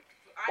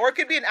 Or it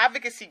could be an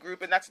advocacy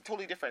group, and that's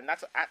totally different.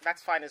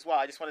 That's fine as well.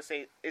 I just want to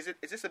say, is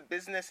this a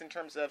business in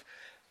terms of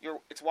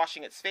it's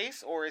washing its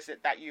face, or is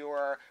it that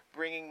you're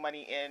bringing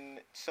money in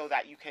so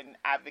that you can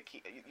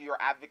advocate? You're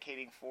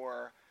advocating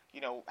for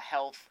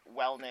health,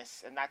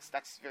 wellness, and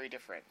that's very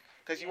different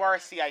because you are a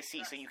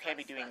CIC, so you can't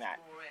be doing that.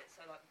 More it.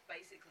 So like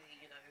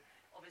basically,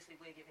 obviously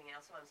we're giving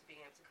our time to being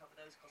able to cover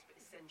those costs, but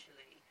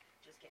essentially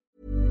just get.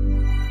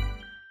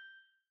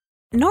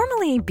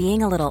 Normally,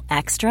 being a little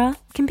extra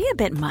can be a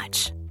bit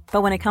much,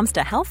 but when it comes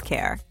to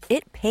healthcare,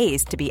 it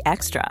pays to be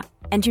extra.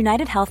 And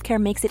United Healthcare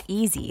makes it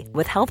easy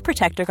with Health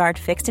Protector Guard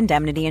fixed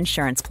indemnity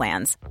insurance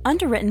plans.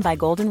 Underwritten by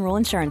Golden Rule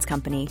Insurance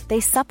Company, they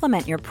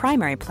supplement your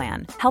primary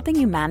plan, helping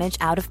you manage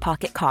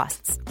out-of-pocket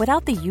costs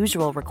without the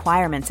usual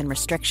requirements and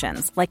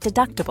restrictions like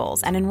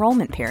deductibles and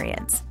enrollment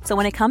periods. So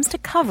when it comes to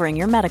covering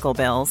your medical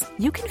bills,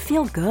 you can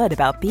feel good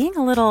about being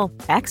a little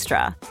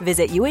extra.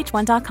 Visit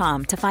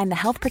UH1.com to find the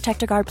Health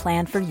Protector Guard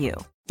plan for you.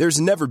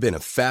 There's never been a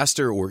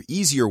faster or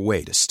easier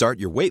way to start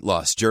your weight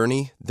loss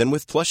journey than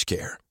with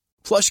PlushCare.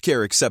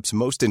 PlushCare accepts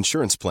most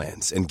insurance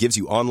plans and gives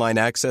you online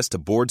access to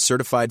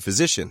board-certified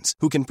physicians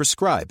who can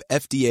prescribe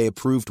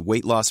FDA-approved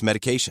weight loss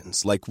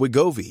medications like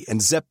Wegovy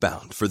and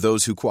Zepbound for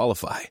those who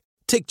qualify.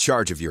 Take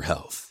charge of your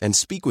health and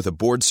speak with a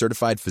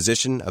board-certified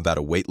physician about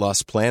a weight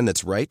loss plan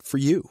that's right for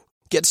you.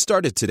 Get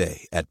started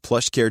today at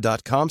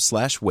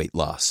plushcare.com/weight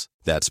loss.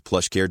 That's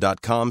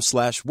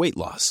plushcare.com/weight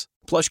loss.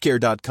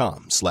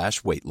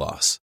 plushcare.com/weight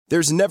loss.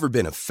 There's never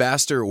been a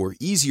faster or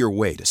easier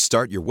way to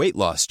start your weight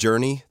loss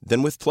journey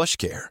than with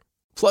PlushCare.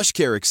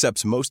 PlushCare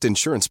accepts most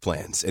insurance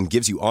plans and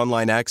gives you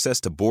online access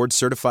to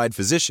board-certified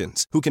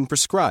physicians who can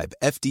prescribe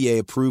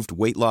FDA-approved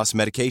weight loss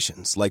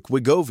medications like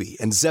Wegovy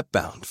and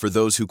Zepbound for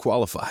those who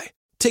qualify.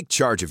 Take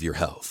charge of your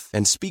health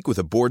and speak with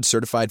a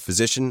board-certified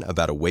physician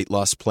about a weight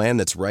loss plan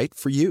that's right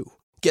for you.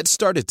 Get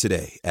started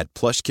today at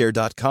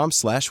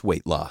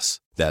plushcare.com/weight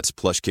loss. That's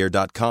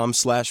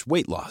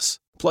plushcare.com/weight loss.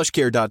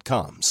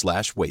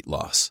 plushcare.com/weight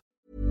loss.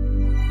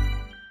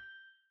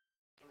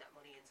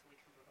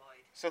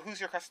 So who's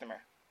your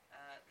customer?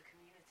 The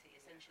community,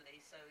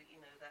 essentially. So,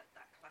 that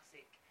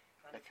classic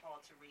kind of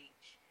hard to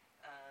reach.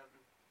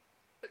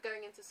 But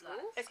going into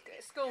school? It's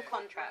school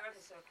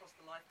contracts. So across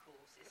the life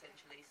course,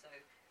 essentially. So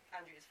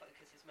Andrea's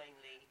focus is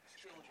mainly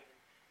children.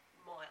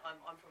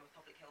 I'm from a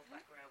public health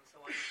background,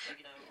 so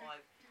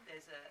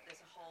there's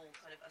a whole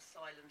kind of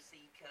asylum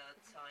seeker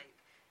type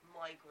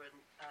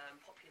migrant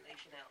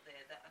population out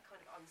there that are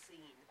kind of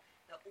unseen,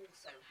 that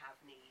also have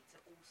needs,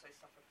 that also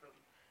suffer from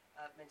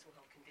mental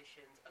health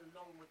conditions,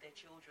 along with their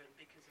children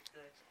because of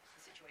the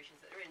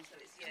situations that they're in. So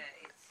it's.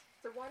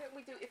 So why don't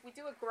we we could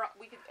do a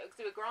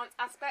grant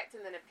aspect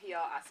and then a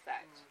PR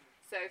aspect.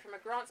 So from a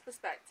grants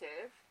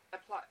perspective,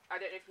 apply. I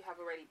don't know if you have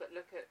already, but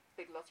look at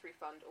Big Lottery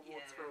Fund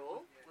Awards for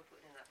All. We're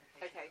putting in that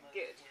application. Okay,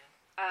 good.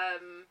 Yeah.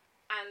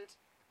 And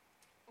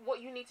what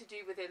you need to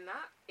do within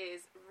that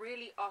is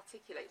really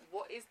articulate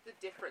what is the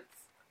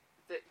difference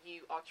that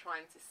you are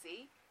trying to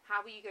see.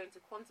 How are you going to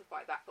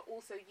quantify that, but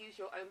also use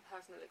your own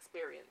personal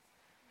experience.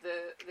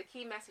 The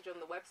key message on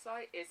the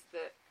website is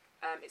that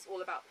it's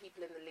all about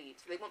people in the lead.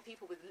 So they want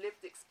people with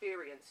lived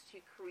experience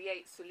to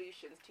create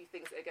solutions to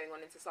things that are going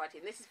on in society.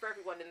 And this is for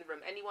everyone in the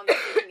room. Anyone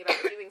that's thinking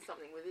about doing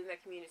something within their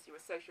community or a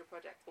social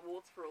project,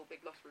 Awards for All,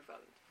 Big Lottery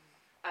Fund.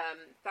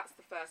 That's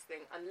the first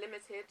thing.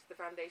 Unlimited, the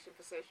Foundation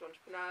for Social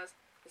Entrepreneurs,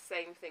 the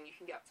same thing. You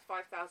can get up to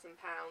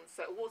 £5,000.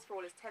 So Awards for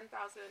All is 10,000,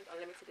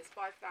 Unlimited is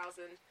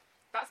 5,000.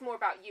 That's more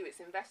about you. It's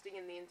investing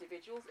in the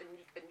individuals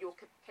and your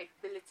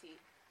capability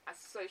as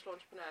social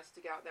entrepreneurs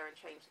to go out there and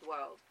change the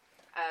world.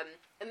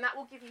 And that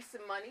will give you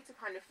some money to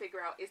kind of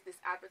figure out, is this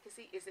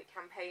advocacy, is it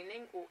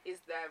campaigning, or is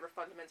there a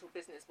fundamental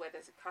business where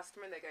there's a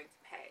customer and they're going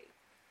to pay?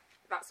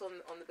 That's on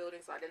the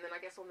building side. And then I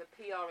guess on the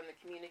PR and the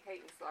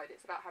communicating side,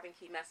 it's about having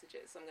key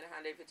messages. So I'm going to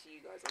hand over to you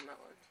guys on that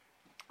one.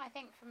 I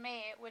think for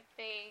me it would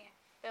be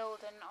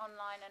build an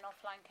online and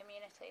offline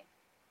community.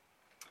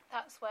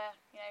 That's where,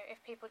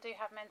 if people do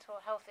have mental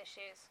health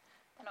issues,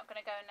 they're not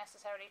going to go and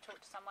necessarily talk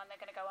to someone. They're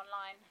going to go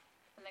online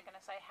and they're going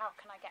to say, how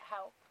can I get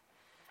help?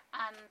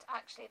 And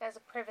actually there's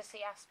a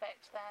privacy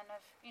aspect then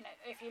of,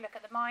 if you look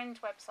at the Mind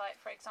website,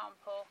 for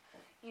example,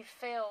 you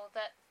feel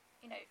that,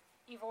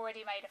 you've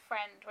already made a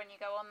friend when you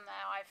go on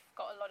there. I've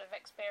got a lot of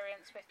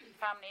experience with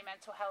family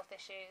mental health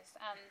issues,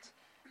 and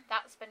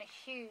that's been a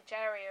huge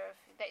area of,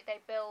 they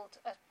build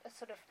a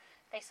sort of,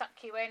 they suck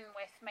you in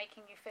with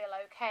making you feel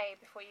okay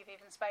before you've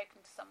even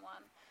spoken to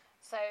someone.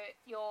 So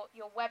your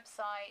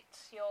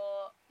website,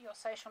 your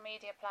social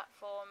media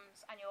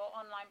platforms and your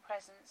online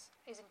presence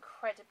is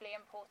incredibly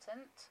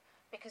important,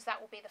 because that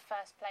will be the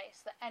first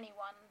place that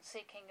anyone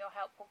seeking your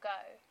help will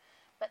go.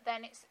 But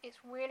then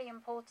it's really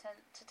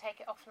important to take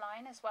it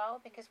offline as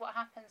well, because what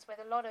happens with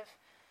a lot of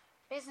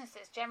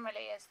businesses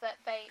generally is that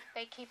they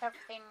keep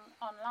everything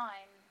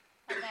online,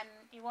 and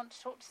then you want to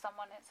talk to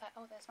someone and it's like,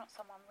 oh, there's not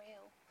someone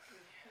real.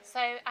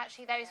 So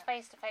actually those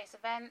face-to-face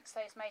events,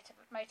 those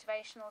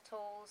motivational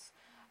tools,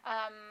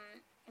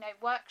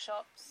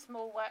 workshops,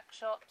 small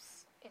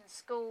workshops, in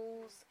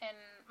schools. In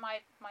my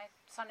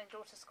son and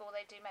daughter's school,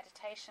 they do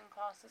meditation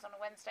classes on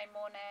a Wednesday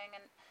morning,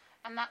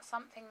 and that's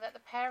something that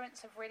the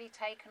parents have really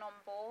taken on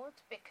board,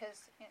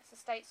 because it's a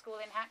state school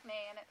in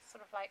Hackney, and it's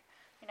sort of like,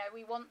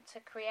 we want to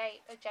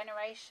create a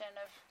generation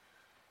of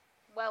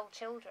well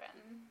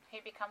children who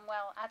become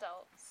well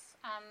adults,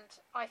 and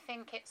I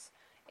think it's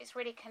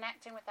really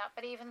connecting with that.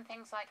 But even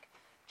things like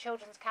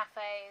children's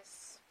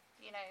cafes,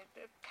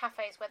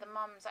 cafes where the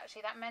mums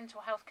actually, that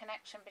mental health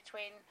connection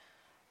between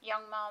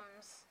young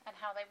mums and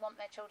how they want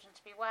their children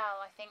to be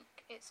well, I think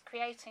it's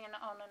creating an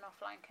on and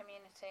offline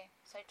community.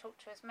 So talk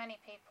to as many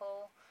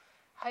people,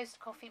 host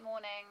coffee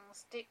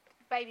mornings, do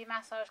baby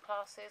massage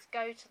classes,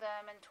 go to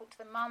them and talk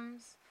to the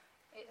mums.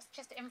 It's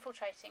just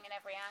infiltrating in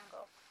every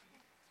angle.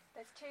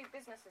 There's two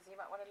businesses you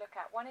might want to look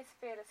at. One is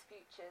Fearless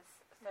Futures.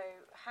 So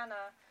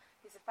Hannah,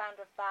 who's the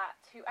founder of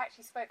that, who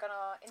actually spoke on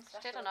our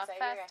international. She did on our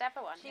first ever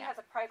one. She has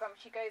a program.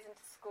 She goes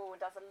into school and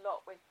does a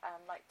lot with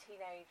like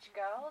teenage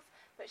girls,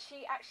 but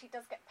she actually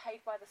does get paid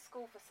by the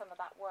school for some of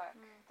that work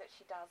that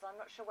she does. I'm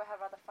not sure where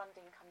her other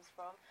funding comes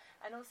from.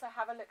 And also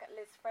have a look at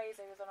Liz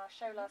Fraser, who was on our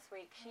show last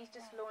week. She's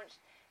just launched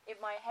In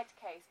My Head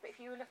Case, but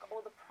if you look at all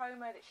the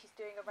promo that she's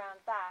doing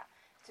around that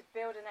to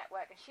build a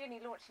network, and she only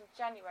launched in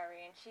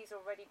January, and she's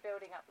already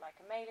building up like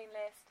a mailing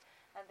list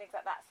and things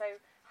like that. So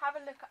have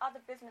a look at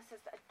other businesses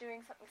that are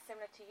doing something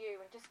similar to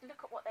you, and just look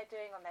at what they're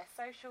doing on their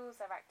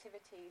socials, their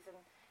activities, and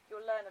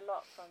you'll learn a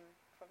lot from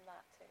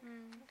that too.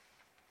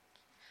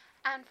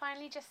 And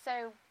finally, just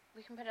so we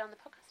can put it on the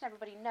podcast and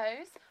everybody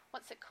knows,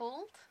 what's it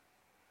called?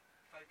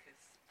 Focus.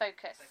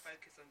 Focus. So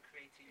focus on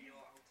creating your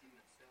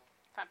ultimate self.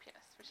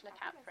 Fabulous. We should look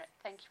out for it.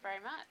 Thank you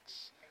very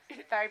much.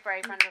 Very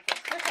brave, round of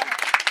applause.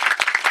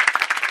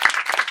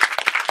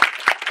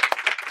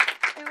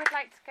 Who would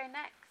like to go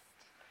next?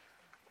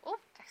 Oh,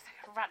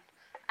 run.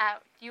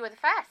 You were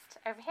the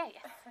first. Over here,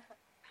 yes.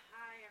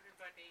 Hi,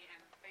 everybody, and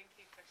thank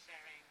you for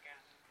sharing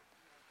your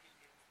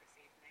opinions this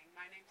evening.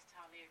 My name's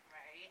Talia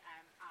Gray.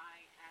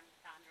 I am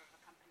founder of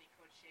a company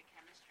called Sheer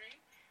Chemistry,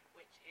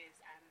 which is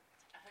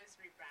a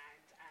hosiery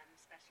brand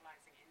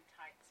specialising in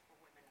tights for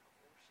women of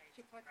all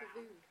shades of brown.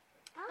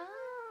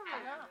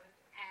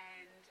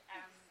 And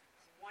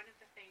one of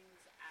the things,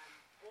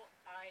 what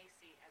I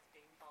see as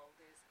being bold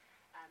is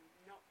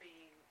not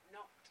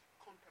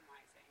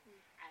compromising.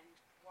 And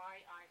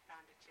why I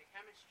founded Sheer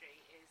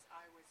Chemistry is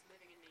I was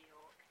living in New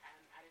York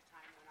at a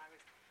time when I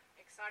was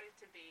excited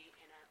to be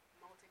in a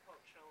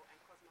multicultural and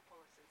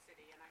cosmopolitan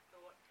city, and I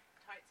thought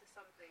tights is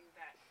something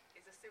that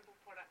is a simple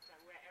product I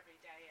wear every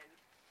day, and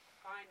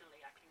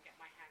finally I can get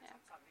my hands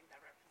on something that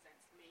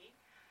represents me.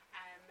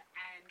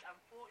 And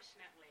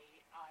unfortunately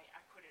I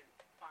couldn't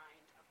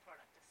find a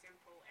product, a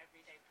simple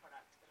everyday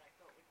product that I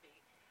thought would be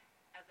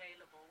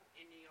available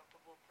in New York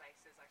of all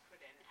places. I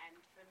couldn't, and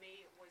for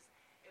me it was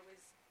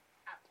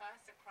at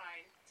first a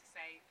cry to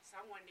say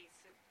someone needs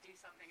to do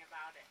something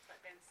about it,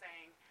 but then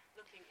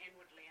looking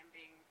inwardly and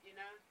being,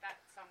 that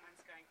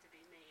someone's going to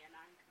be me, and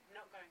I'm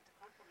not going to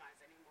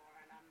compromise anymore,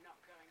 and I'm not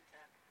going to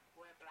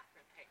wear black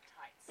opaque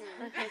tights.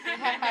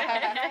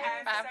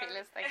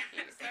 Fabulous, thank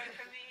you. So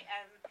for me,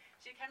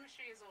 Sheer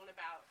Chemistry is all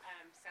about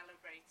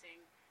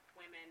celebrating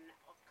women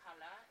of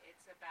colour.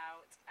 It's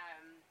about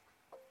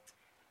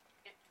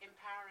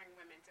empowering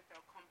women to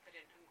feel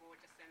confident and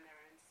gorgeous in their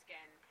own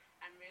skin,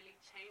 and really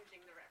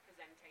changing the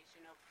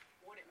representation of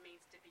what it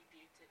means to be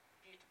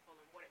beautiful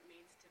and what it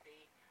means to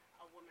be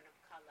a woman of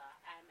colour,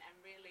 and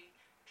really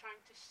trying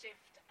to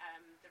shift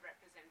the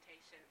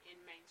representation in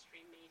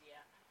mainstream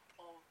media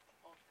of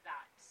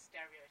that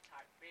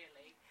stereotype,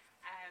 really,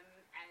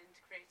 and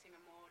creating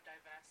a more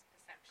diverse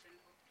perception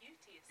of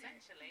beauty,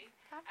 essentially.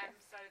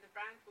 So the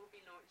brand will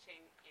be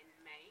launching in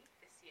May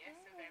this year,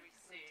 so very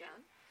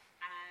soon.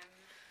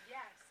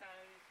 So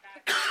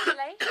that's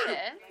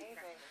congratulations.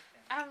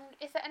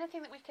 Is there anything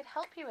that we could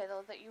help you with,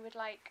 or that you would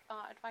like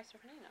our advice or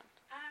opinion on?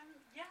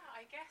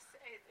 I guess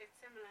it's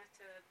similar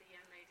to the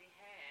young lady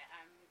here.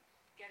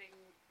 Getting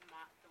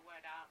the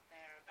word out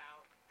there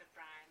about the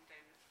brand,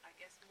 and I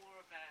guess more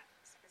of a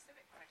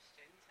specific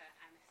question to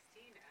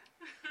Anastina,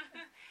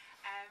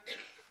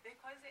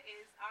 because it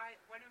is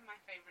one of my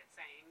favourite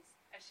sayings,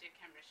 a Sheer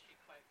Chemistry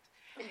quote,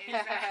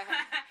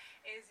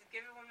 is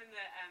give a woman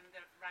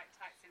the right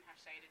tights in her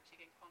shade and she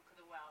can conquer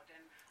the world.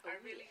 And I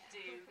really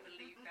do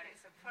believe that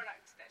it's a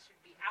product that should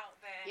be out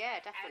there.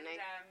 Yeah, definitely.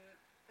 And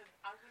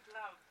I would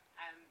love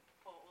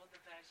for all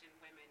the Virgin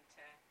women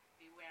to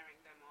be wearing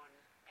them on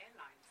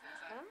airlines.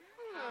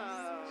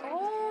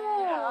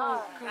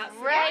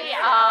 Great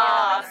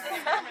ask.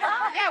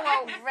 Yeah,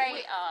 well,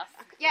 great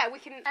ask. Yeah, we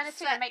can.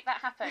 Anastina, make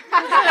that happen. I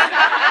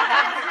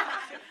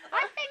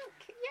think,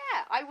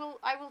 I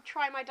will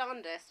try my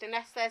darndest,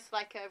 unless there's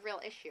like a real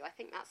issue. I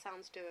think that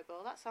sounds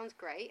doable. That sounds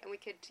great, and we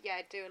could,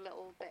 do a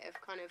little bit of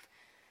kind of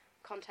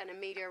content and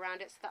media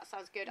around it, so that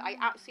sounds good. I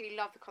absolutely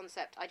love the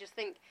concept. I just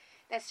think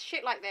there's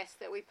shit like this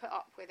that we put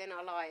up with in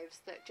our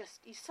lives that just,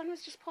 you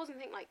sometimes just pause and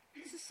think, like,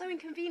 this is so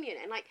inconvenient.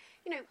 And, like,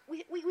 you know,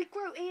 we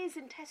grow ears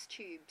in test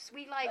tubes.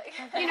 We, like,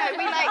 you know,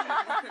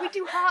 we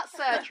do heart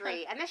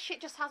surgery, and this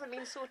shit just hasn't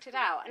been sorted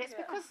out. And it's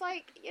because,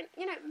 like,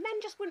 you know, men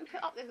just wouldn't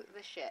put up with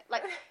this shit.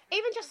 Like,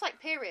 even just, like,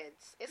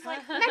 periods. It's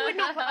like, men would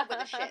not put up with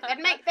this shit.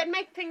 They'd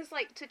make things,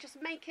 like, to just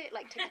make it,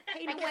 like, take the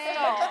pain away,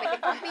 just make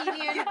it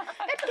convenient.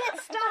 They'd get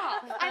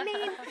stuff. I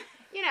mean,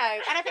 you know,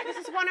 and I think this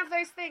is one of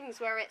those things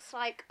where it's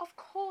like, of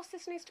course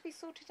this needs to be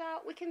sorted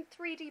out. We can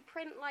 3D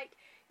print, like,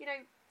 you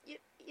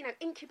know,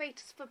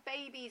 incubators for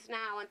babies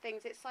now and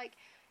things. It's like,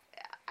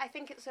 I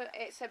think it's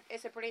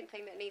a brilliant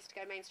thing that needs to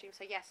go mainstream.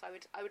 So yes,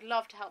 I would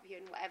love to help you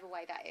in whatever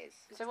way that is.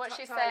 So what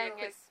she's saying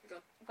is,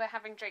 we're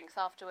having drinks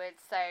afterwards,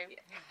 so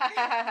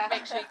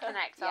make sure you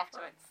connect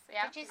afterwards.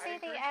 Yeah. Did you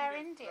see the Air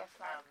India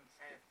flag?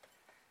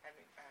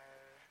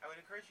 I would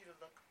encourage you to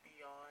look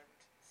beyond,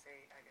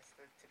 say, I guess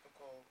the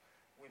typical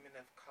women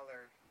of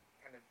color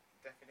kind of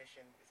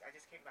definition. I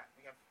just came back.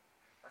 We have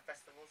our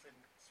festivals in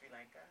Sri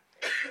Lanka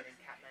and in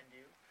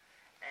Kathmandu,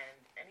 and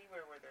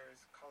anywhere where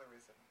there's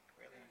colorism,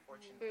 really,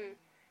 unfortunately,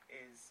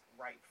 is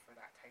ripe for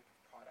that type of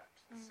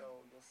product.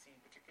 So you'll see,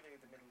 particularly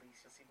the Middle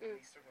East, you'll see Middle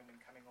Eastern women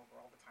coming over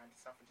all the time to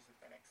Selfridges and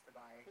FedEx to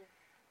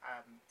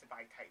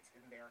buy tights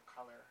in their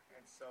color.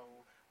 And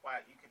so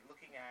while you could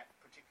looking at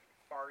particularly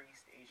Far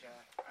East Asia,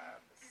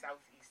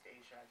 Southeast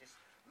Asia, just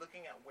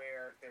looking at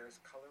where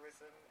there's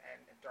colorism and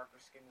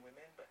darker skinned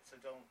women, but so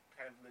don't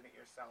kind of limit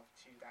yourself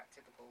to that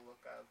typical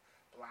look of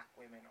black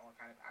women or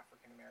kind of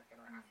African American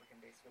or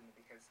African based women,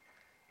 because,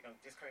 you know,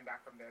 just coming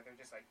back from there, they're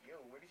just like, yo,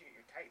 where did you get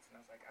your tights? And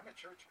I was like, I'm a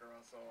church girl,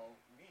 so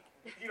we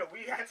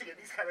had to get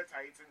these kind of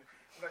tights, and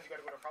sometimes you got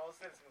to go to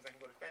Carlson, sometimes I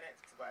can go to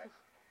FedEx, but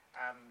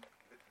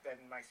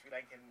then my Sri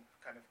Lankan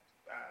kind of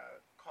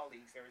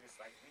colleagues, they were just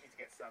like, we need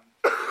to get some,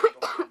 go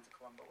back to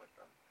Colombo with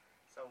them.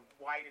 So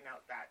widen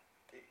out that,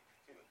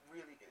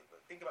 really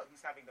think about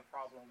who's having the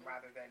problem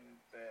rather than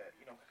the,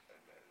 you know,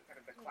 kind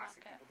of the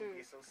classic people who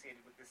be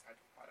associated with this type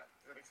of product.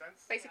 Does that make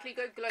sense? Basically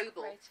go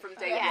global from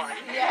day one.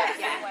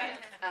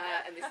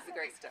 And this is a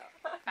great start.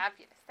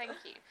 Fabulous, thank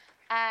you.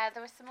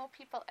 There were some more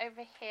people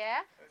over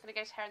here. I'm going to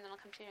go to her and then I'll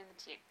come to you and then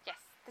to you.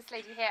 Yes, this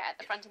lady here at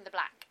the front in the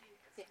black.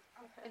 Yeah.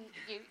 And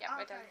you,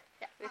 we're done.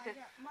 Yeah.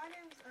 My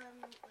name's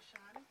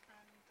Rashan,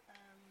 and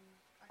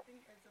I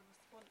think as a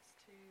response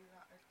to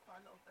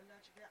quite a lot of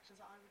allergic reactions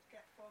that I would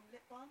get from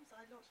lip balms,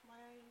 I launched my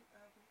own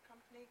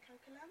company,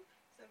 Cocolem.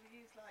 So we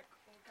use like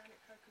organic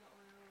coconut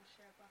oil,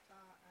 shea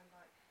butter, and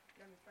like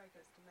lemon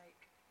fragrance to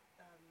make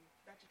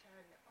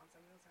vegetarian lip balms,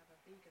 and we also have a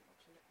vegan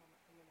option lip balm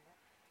at the minute.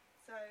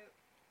 So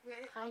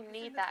I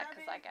need that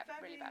because I get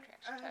really bad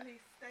reactions to it. Early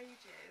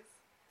stages.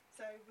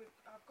 So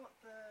I've got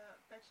the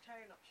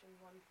vegetarian option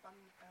one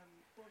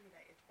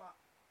formulated, but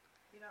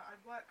you know, I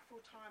work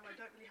full time. I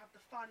don't really have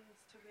the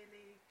funds to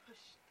really push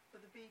for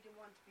the vegan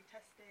one to be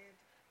tested.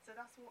 So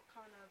that's what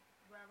kind of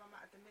where I'm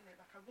at the minute.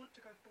 Like, I want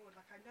to go forward.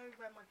 Like, I know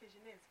where my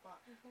vision is,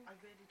 but I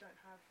really don't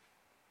have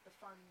the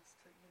funds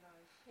to, you know,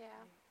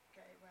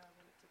 get it where I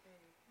want it to be.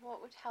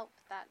 What would help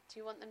that?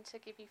 Do you want them to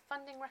give you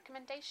funding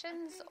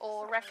recommendations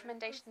or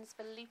recommendations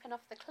for leaping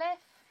off the cliff?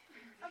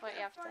 What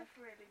you have to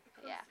really,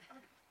 because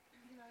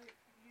you know,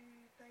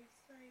 they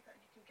say that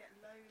you can get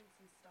loans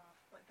and stuff,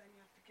 but then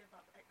you have to give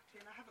up equity,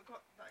 and I haven't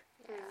got, like,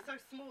 it's so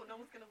small, no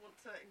one's going to want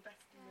to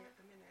invest in me at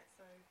the minute,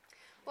 so...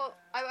 Well,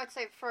 I would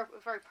say for a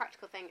very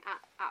practical thing,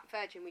 at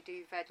Virgin we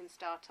do Virgin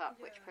Startup,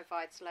 which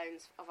provides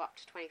loans of up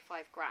to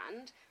 25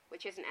 grand,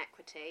 which isn't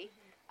equity.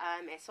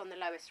 It's on the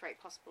lowest rate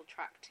possible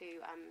track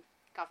to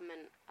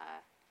government...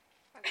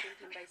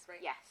 base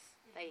rate. Yes,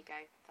 there you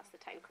go. That's the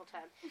technical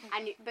term.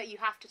 But you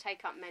have to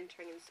take up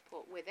mentoring and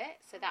support with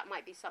it, so that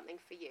might be something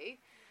for you.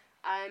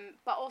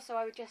 But also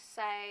I would just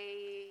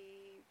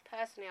say,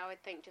 personally, I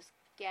would think just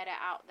get it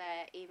out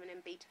there, even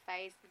in beta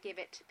phase. Give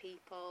it to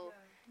people.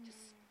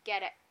 Just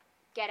get it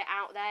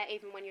out there,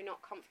 even when you're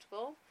not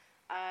comfortable,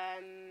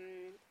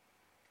 and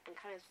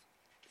kind of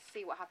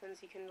see what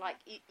happens. You can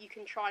you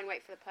can try and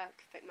wait for the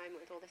perfect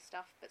moment with all this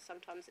stuff, but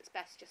sometimes it's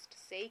best just to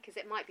see, because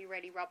it might be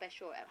really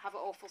rubbish or have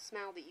an awful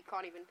smell that you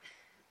can't even.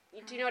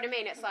 Do you know what I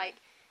mean? It's like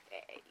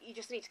you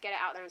just need to get it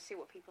out there and see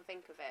what people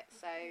think of it.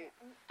 So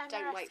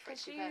don't wait for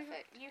it to be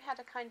perfect. You had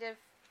a kind of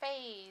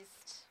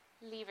phased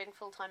leaving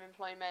full-time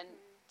employment,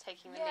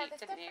 taking the leap,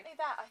 didn't you? Yeah, there's definitely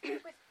that. I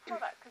think with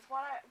product, because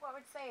what I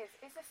would say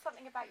is there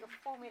something about your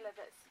formula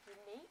that's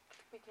unique?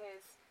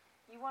 Because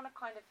you want to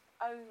kind of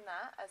own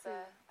that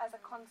as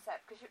a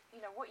concept, because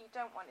you know what you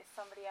don't want is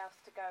somebody else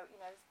to go,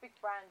 you know, there's big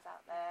brands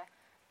out there,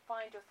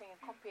 find your thing and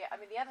copy it. I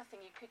mean, the other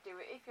thing you could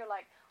do, if you're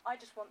like, I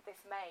just want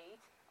this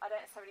made, I don't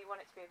necessarily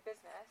want it to be a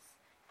business,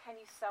 can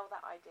you sell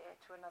that idea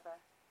to another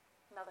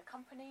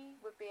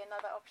company? Would be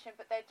another option,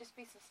 but there'd just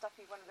be some stuff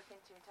you want to look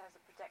into in terms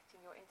of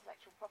protecting your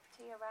intellectual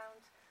property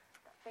around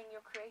that thing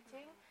you're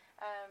creating.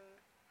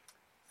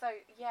 So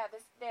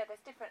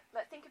there's different.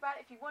 Like, think about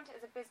it. If you want it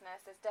as a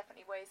business, there's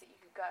definitely ways that you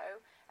could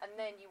go, and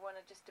then you want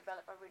to just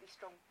develop a really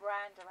strong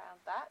brand around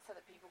that, so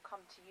that people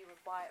come to you and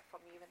buy it from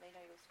you, and they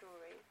know your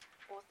story.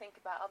 Or think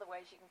about other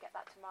ways you can get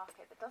that to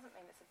market. That doesn't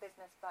mean it's a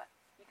business, but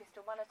you can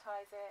still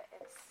monetize it.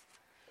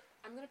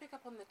 I'm going to pick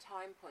up on the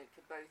time point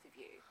for both of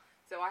you.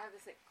 So I have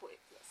this thing called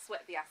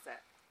Sweat the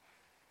Asset,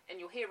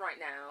 and you're here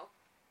right now.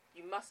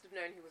 You must have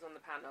known who was on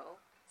the panel.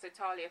 So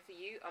Talia, for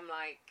you, I'm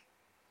like,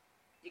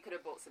 you could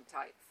have bought some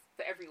tights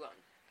for everyone,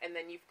 and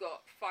then you've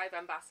got 5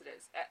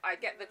 ambassadors. I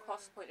get the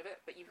cost point of it,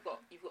 but you've got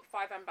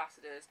 5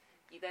 ambassadors.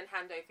 You then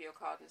hand over your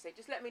card and say,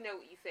 just let me know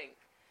what you think.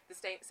 The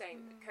same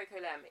Coco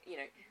Lem, you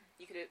know,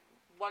 you could have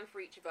one for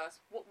each of us.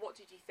 What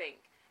did you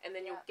think? And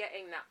then you're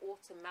getting that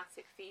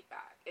automatic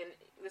feedback. And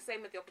the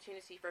same with the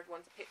opportunity for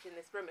everyone to pitch in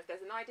this room. If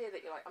there's an idea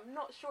that you're like, I'm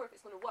not sure if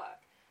it's going to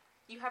work,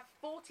 you have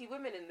 40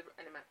 women and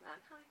a man.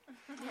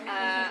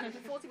 Hi.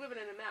 40 women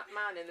and a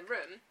man in the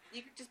room.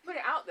 You could just put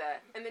it out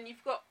there, and then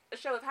you've got a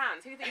show of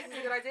hands. Who thinks it's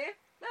a good idea?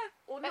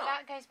 Or but not.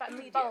 That goes back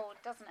to bold,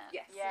 doesn't it?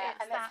 Yes. Yeah,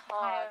 it's and that's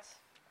hard.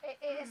 It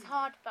is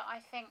hard, but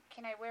I think,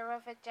 you know, we're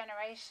of a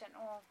generation,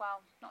 or, well,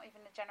 not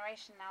even a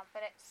generation now,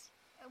 but it's,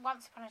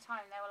 once upon a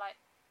time, there were like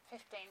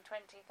 15,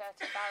 20,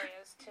 30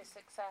 barriers to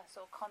success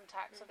or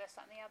contacts or this,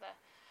 that and the other.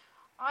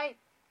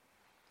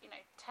 You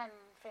know, 10,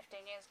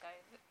 15 years ago,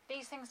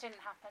 these things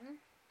didn't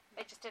happen.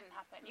 They just didn't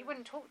happen. You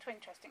wouldn't talk to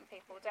interesting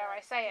people, dare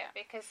I say it,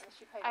 because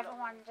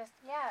everyone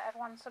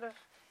sort of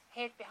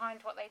hid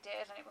behind what they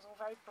did, and it was all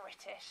very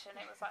British, and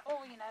it was like,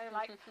 oh, you know,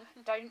 like,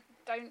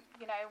 don't,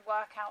 you know,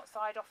 work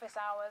outside office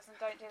hours, and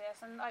don't do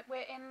this. And like,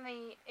 we're in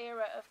the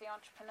era of the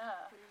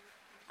entrepreneur,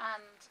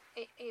 and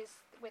it is,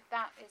 with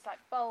that, is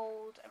like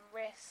bold and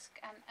risk,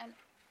 and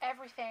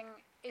everything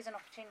is an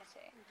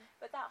opportunity.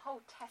 But that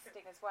whole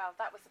testing as well,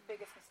 that was the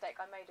biggest mistake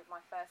I made of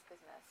my first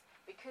business.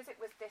 Because it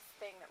was this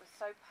thing that was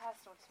so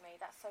personal to me,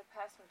 that's so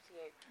personal to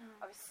you.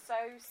 I was so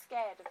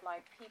scared of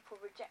like people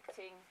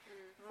rejecting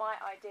my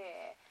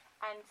idea.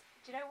 And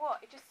do you know what?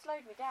 It just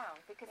slowed me down.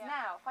 Because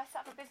now, if I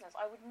set up a business,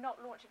 I would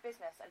not launch a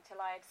business until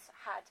I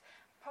had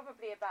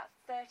probably about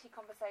 30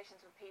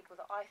 conversations with people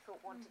that I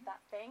thought wanted that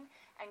thing,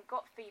 and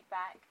got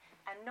feedback,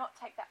 and not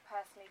take that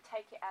personally,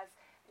 take it as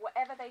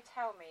whatever they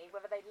tell me,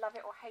 whether they love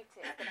it or hate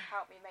it, is going to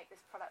help me make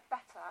this product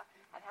better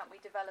and help me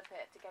develop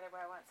it to get it where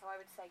I want. So I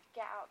would say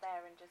get out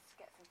there and just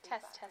get some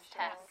feedback. Test.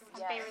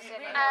 Yeah. Be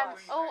resilient.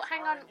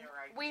 Hang on.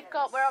 We're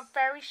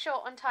very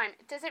short on time.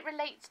 Does it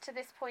relate to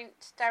this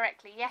point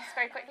directly? Yes,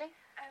 very quickly.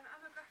 I'm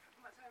a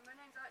my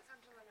name's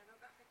Alexandra Lennon. I'm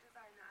a graphic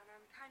designer, and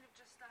I'm kind of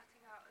just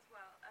starting out as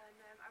well. And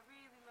I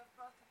really love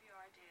both of your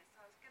ideas. So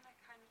I was going to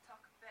kind of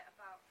talk a bit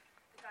about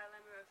the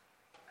dilemma of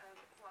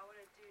what I want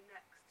to do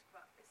next,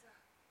 but it's a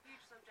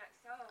huge subject,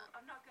 so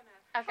I'm not going to.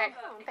 Okay,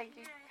 thank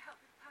you. you.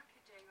 Help with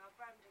packaging or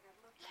branding, I'd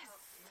love to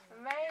help.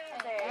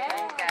 Amazing. There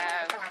you go.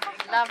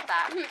 Love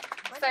that.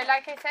 So,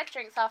 like I said,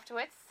 drinks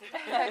afterwards.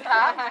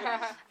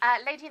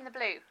 Lady in the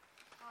blue.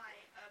 Hi,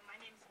 my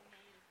name is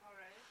Neil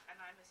Burrows, and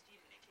I'm a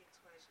student at King's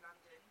College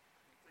London,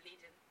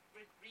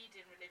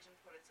 reading religion,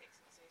 politics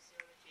and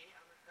sociology.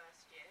 I'm a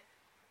first year,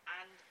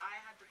 and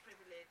I had the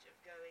privilege of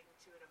going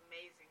to an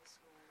amazing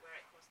school where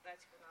it cost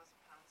 £34,000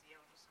 a year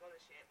on a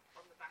scholarship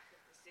on the back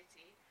of the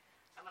city.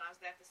 And when I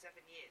was there for 7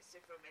 years, so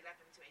from 11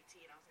 to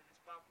 18, I was in this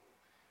bubble.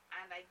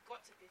 And I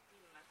got to 15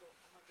 and I thought,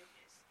 oh my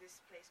goodness, this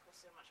place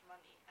costs so much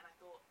money. And I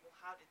thought, well,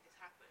 how did this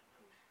happen?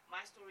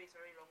 My story is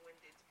very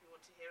long-winded. If you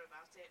want to hear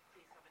about it,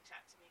 please come and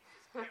chat to me,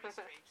 because it's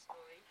a very strange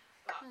story.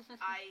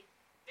 But I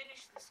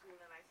finished the school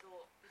and I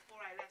thought, before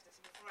I left, I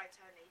said, before I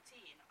turn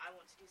 18, I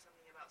want to do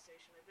something about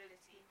social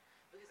mobility,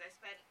 because I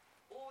spent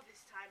all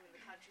this time in the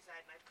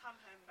countryside, and I'd come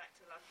home back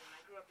to London. I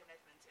grew up in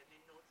Edmonton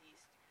in North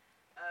East,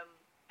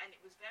 and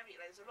it was very,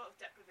 like, there's a lot of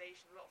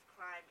deprivation, a lot of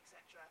crime,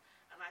 etc.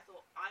 And I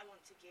thought, I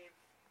want to give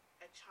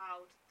a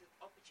child the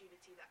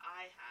opportunity that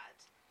I had,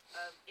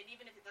 and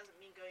even if it doesn't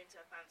mean going to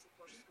a fancy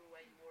posh school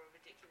where you wore a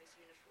ridiculous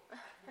uniform,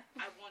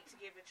 I want to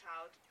give a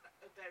child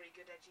a very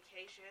good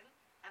education.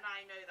 And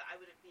I know that I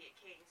wouldn't be at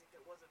King's if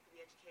it wasn't for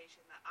the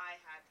education that I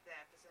had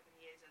there for 7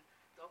 years and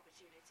the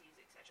opportunities,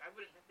 etc. I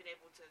wouldn't have been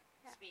able to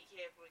speak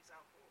here, for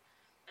example.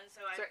 And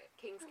so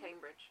King's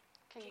Cambridge.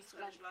 King's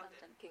College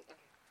London. Okay.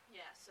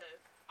 Yeah, so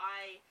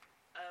I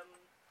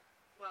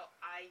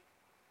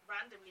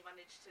randomly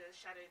managed to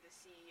shadow the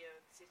CEO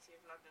of the City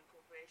of London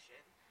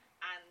Corporation,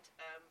 and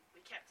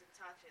we kept in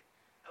touch. And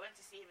I went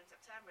to see him in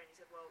September, and he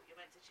said, well, you're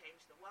meant to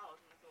change the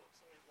world. And I thought,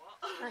 sorry, what?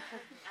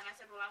 And I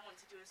said, well, I want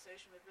to do a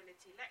social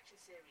mobility lecture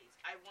series.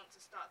 I want to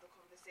start the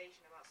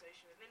conversation about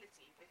social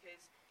mobility,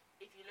 because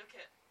if you look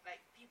at, like,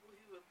 people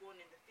who were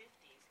born in the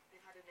 50s,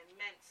 they've had an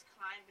immense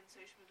climb in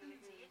social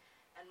mobility,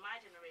 and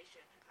my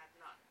generation have had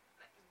none,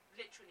 like,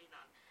 literally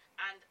none.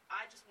 And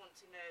I just want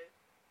to know,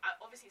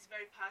 obviously it's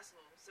very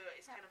personal, so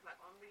it's kind of like,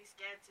 I'm really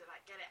scared to,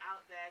 like, get it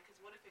out there, because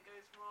what if it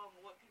goes wrong,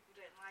 or what if people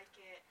don't like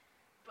it?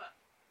 But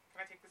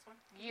can I take this one?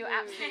 You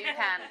absolutely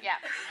can, yeah.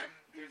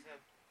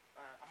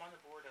 I'm on the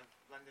board of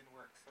London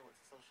Works, so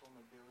it's a social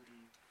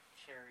mobility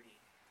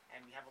charity, and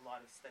we have a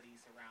lot of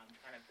studies around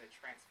kind of the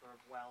transfer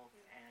of wealth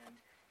and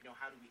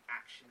how do we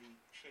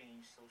actually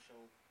change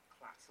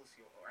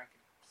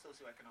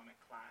socioeconomic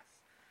class.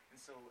 And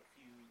so if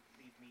you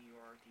leave me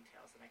your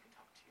details, then I can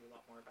talk to you a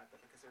lot more about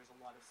that, because there's a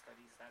lot of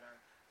studies that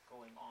are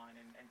going on,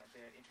 and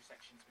the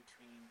intersections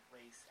between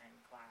race and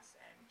class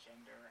and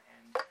gender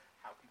and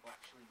how people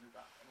actually move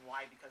up. And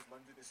why? Because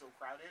London is so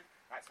crowded.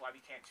 That's why we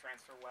can't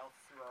transfer wealth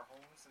through our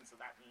homes, and so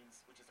that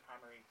means, which is the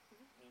primary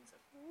means of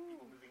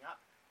people moving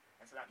up,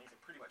 and so that means that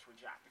pretty much we're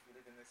jacked if we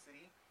live in the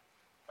city.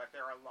 But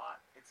there are a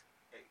lot,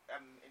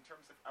 in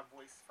terms of a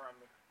voice from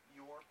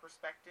your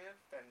perspective,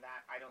 then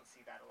that, I don't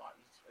see that a lot.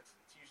 It's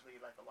usually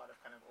like a lot of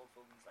kind of old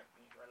fogies like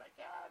me who are like,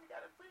 yeah, we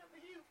gotta bring up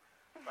the youth.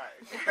 But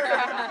this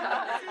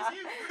is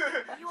you.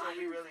 So it'll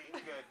be really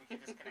good. We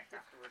can just connect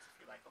afterwards if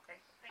you like, okay?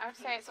 I would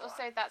say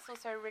that's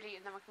also really,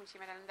 and then we'll come to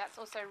you, Madeleine,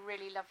 that's also a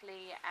really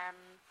lovely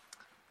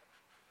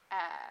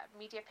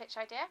media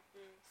pitch idea.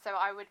 So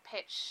I would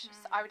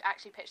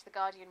actually pitch The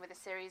Guardian with a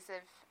series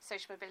of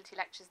social mobility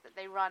lectures that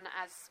they run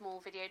as small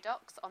video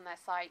docs on their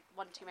site,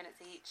 1-2 minutes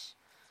each.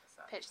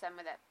 Pitch them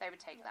with it. They would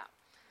take that.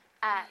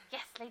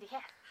 Yes, lady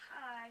here.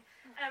 Hi,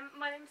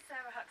 my name's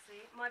Sarah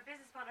Huxley. My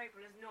business partner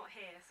April is not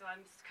here, so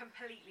I'm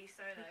completely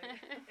solo.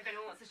 If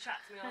anyone wants to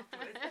chat to me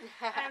afterwards.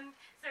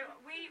 So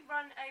we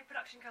run a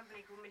production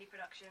company called Mini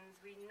Productions.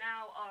 We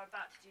now are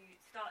about to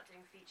start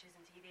doing features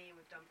and TV, and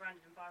we've done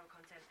branded and viral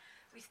content.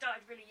 We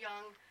started really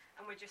young,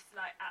 and we're just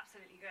like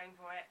absolutely going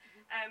for it.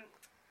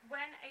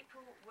 When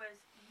April was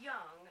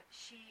young,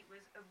 she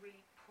was a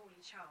really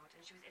poorly child,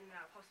 and she was in and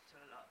out of hospital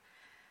a lot.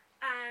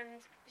 And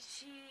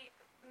she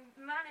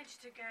managed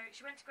to go,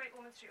 she went to Great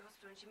Ormond Street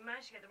Hospital, and she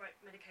managed to get the right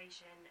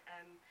medication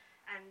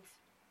and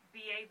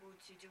be able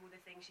to do all the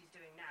things she's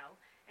doing now,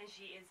 and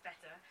she is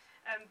better.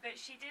 But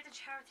she did a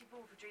charity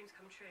ball for Dreams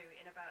Come True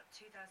in about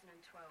 2012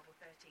 or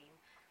 13,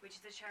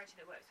 which is a charity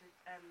that works with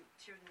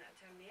children that are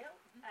terminally ill.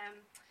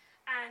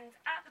 And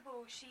at the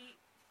ball, she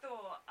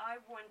thought,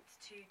 I want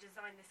to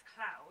design this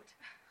cloud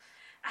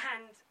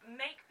and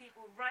make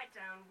people write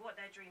down what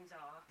their dreams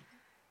are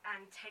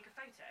and take a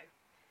photo.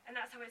 And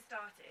that's how it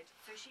started.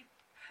 So she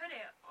put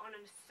it on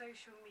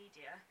social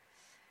media,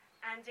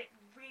 and it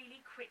really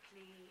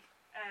quickly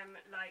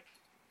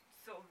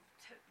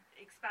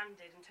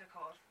expanded and took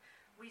off.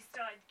 We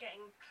started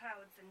getting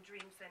clouds and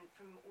dreams sent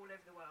from all over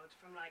the world,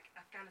 from like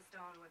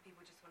Afghanistan, where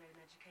people just wanted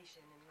an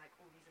education, and like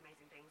all these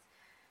amazing things.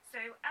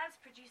 So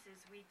as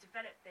producers, we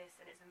developed this,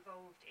 and it's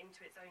evolved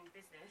into its own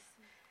business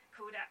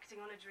called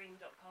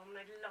actingonadream.com, and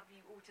I'd love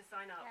you all to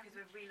sign up because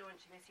we're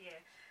relaunching this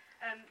year.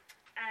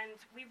 And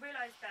we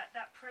realised that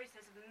that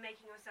process of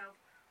making yourself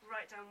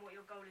write down what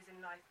your goal is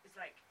in life is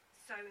like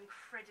so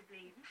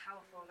incredibly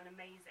powerful and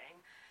amazing,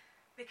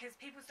 because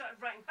people started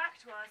writing back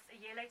to us a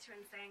year later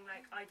and saying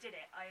like, I did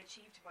it, I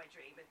achieved my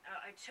dream, and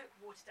I took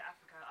water to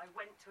Africa, I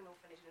went to an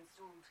orphanage and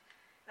installed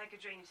like a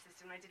drainage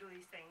system, and I did all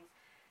these things.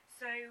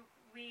 So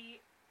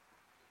we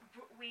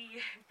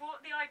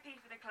bought the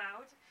IP for the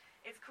cloud.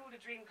 It's called a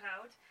Dream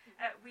Cloud.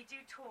 We do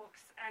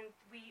talks, and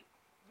we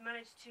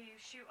managed to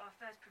shoot our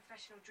first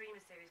professional dreamer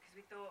series, because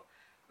we thought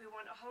we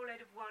want a whole load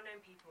of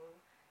well-known people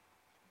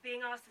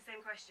being asked the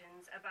same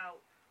questions about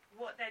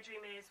what their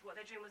dream is, what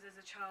their dream was as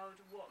a child,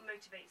 what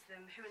motivates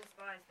them, who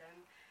inspires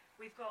them.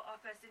 We've got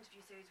our first interview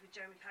series with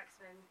Jeremy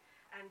Paxman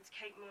and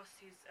Kate Moss,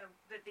 who's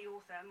the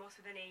author, Moss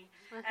with an E.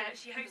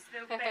 She hosts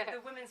the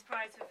Women's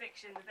Prize for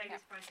Fiction, the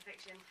Babies Prize for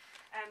Fiction.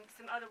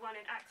 Some other one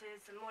in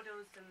actors, some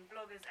models, some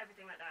bloggers,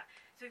 everything like that.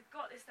 So we've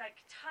got this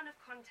like ton of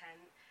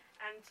content,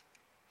 and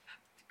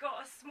got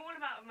a small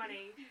amount of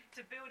money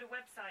to build a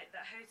website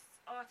that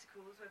hosts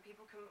articles where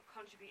people can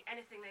contribute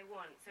anything they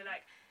want. So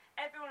like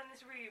everyone in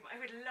this room, I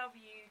would love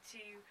you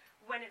to,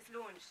 when it's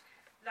launched,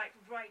 like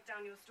write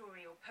down your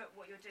story or put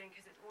what you're doing,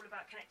 because it's all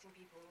about connecting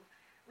people.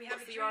 We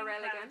have What's the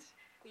URL again?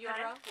 The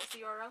URL? What's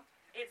the URL?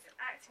 It's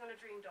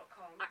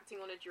actingonadream.com.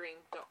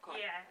 Actingonadream.com.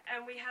 Yeah,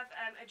 and we have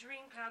a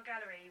Dream Cloud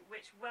Gallery,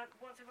 which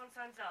once everyone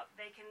signs up,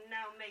 they can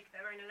now make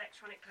their own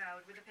electronic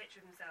cloud with a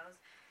picture of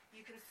themselves.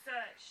 You can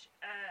search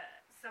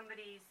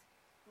somebody's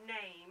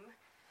name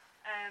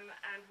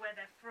and where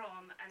they're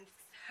from, and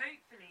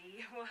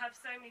hopefully we'll have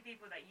so many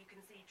people that you can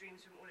see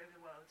dreams from all over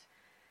the world.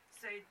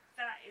 So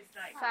that is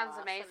like...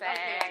 Sounds amazing.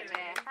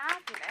 Fabulous.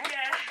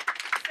 Yeah.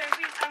 So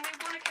we want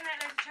to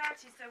connect loads of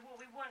charities, so what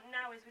we want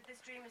now is with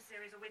this Dreamer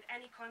series, or with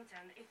any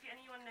content, if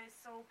anyone knows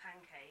Soul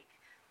Pancake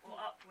or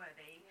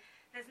Upworthy,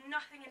 there's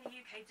nothing in the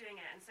UK doing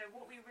it, and so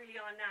what we really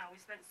are now,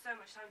 we spent so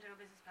much time doing our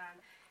business plan,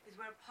 is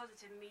we're a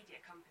positive media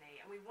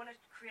company, and we want to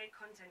create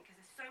content because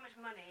there's so much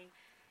money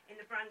in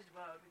the branded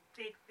world with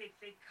big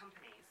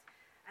companies,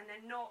 and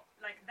they're not,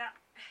 like, that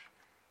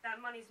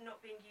money's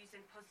not being used in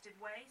positive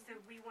ways, so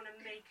we want to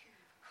make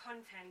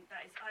content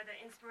that is either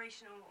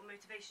inspirational or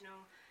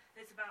motivational,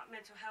 that's about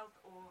mental health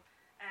or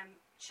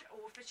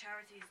for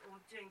charities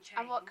or doing change.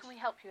 And what can we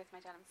help you with,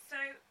 Madeleine?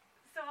 So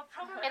our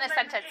problem in a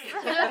sentence.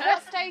 What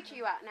stage are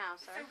you at now?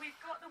 Sorry. So we've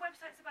got the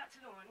website's about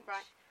to launch.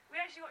 Right.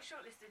 We actually got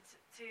shortlisted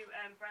to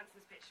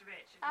Branson's Pitch to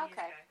Rich a few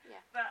years ago.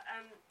 Yeah. But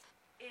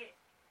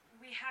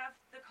we have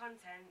the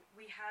content.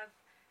 We have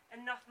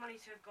enough money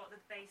to have got the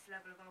base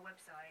level of our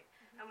website,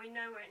 and we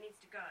know where it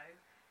needs to go.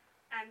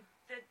 And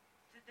the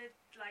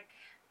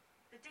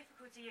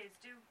difficulty is,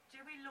 do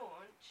we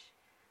launch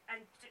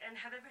and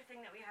have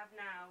everything that we have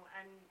now,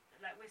 and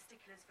like we're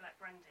sticklers for like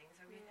branding,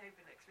 so we hope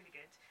it looks really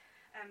good,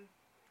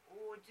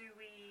 or do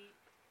we?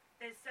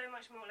 There's so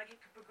much more, like it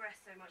could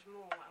progress so much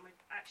more, and we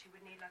actually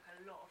would need like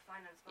a lot of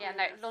finance. Yeah,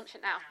 no, launch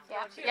it now.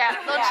 Launch it now.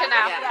 Put it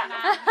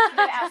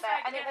out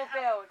there, and it will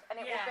build, and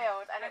it will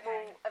build, and it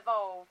will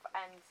evolve,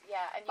 and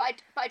and.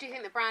 But I do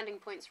think the branding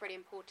point's really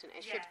important.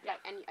 It should, like,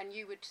 and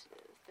you would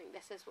think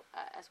this as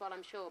well,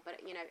 I'm sure.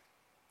 But you know,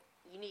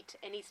 it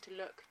needs to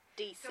look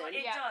decent. So it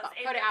does. But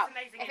put it out.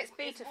 Amazing. If it's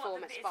beta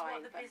form, it's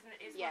fine. What the business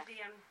is. What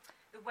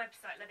the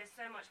website, like there's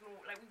so much more,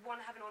 like we want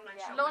to have an online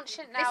shop. Launch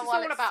it now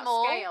while it's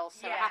small. Scale,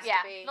 so it has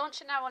to be.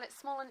 Launch it now while it's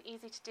small and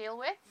easy to deal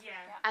with.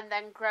 And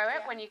then grow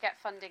it when you get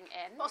funding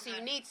in. Also,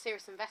 you need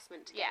serious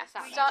investment to get this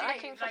out. Start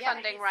looking for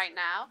funding right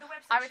now.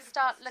 I would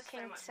start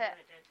looking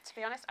to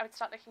be honest, I would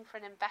start looking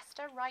for an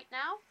investor right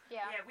now.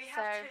 Yeah, we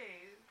have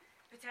two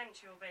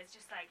potential, but it's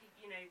just like,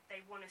 you know,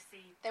 they want to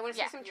see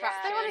some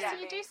traction. They want to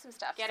see you do some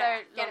stuff. Get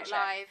it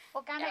live.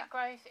 Organic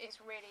growth is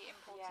really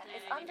important.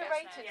 It's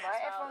underrated,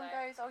 right? Everyone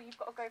goes, oh, you've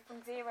got to go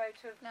from 0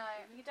 to... No.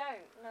 You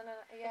don't. No.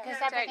 Because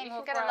everything you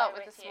will get a lot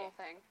with the small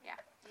thing. Yeah.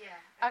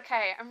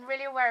 Okay, I'm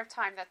really aware of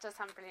time. That does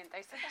sound brilliant,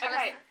 though.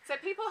 Okay, so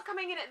people are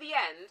coming in at the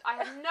end.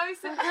 I have no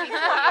sympathy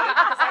for you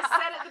because I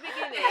said at the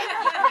beginning,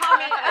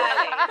 come in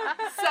early.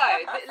 So,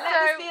 let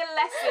this be a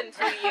lesson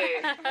to you.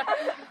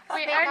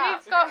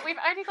 We've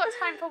only got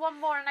time for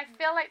one more, and I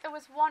feel like there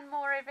was one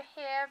more over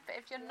here, but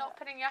if you're not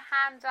putting your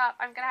hand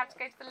up, I'm going to have to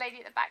go to the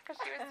lady at the back because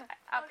she was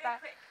up there.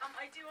 Quick.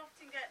 I do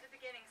often get at the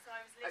beginning, so I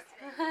was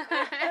listening.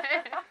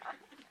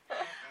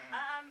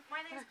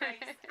 My name's Grace,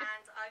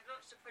 and I've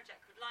launched a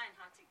project called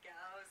Lion-Hearted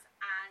Girls,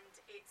 and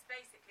it's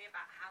basically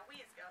about how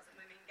we as girls and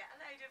women get a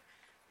load of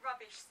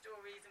rubbish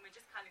stories, and we're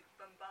just kind of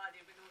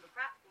bombarded with all the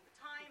crap all the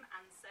time,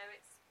 and so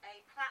it's a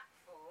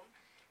platform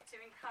to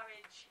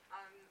encourage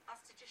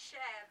us to just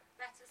share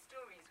better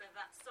stories, whether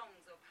that's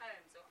songs or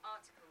poems or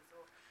articles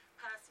or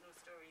personal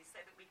stories,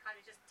 so that we kind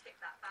of just tip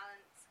that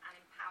balance and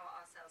empower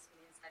ourselves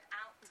from the inside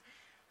out.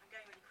 I'm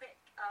going really quick.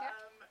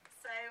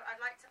 So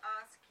I'd like to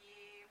ask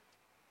you,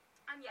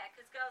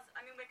 because girls,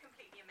 I mean, we're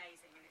completely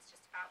amazing, and it's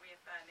just about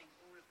reaffirming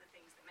all of the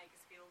things that make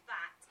us feel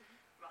that,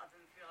 rather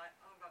than feel like,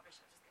 oh rubbish,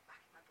 I'll just get back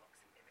in my box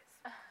and give it.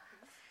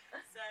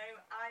 So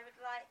I would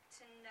like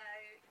to know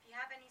if you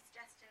have any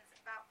suggestions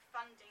about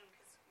funding,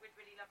 because we'd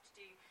really love to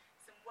do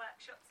some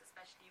workshops,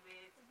 especially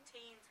with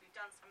teens. We've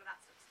done some of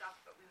that sort of stuff,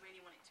 but we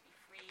really want it to be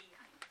free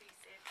and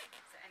inclusive.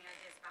 So any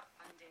ideas about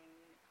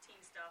funding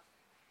teen stuff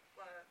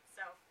for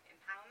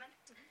self-empowerment?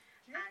 Do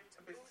you have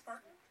a business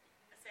partner?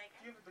 Say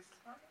again? Do you have a business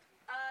partner?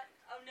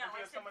 No,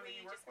 I said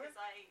we just because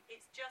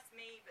it's just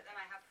me, but then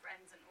I have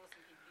friends and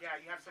awesome people. Yeah,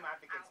 you have some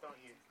advocates, don't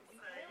you? So, you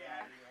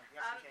have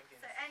some champions.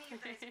 So any of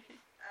those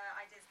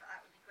ideas for that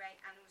would be great,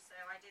 and also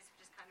ideas for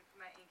just kind of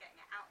promoting and getting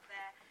it out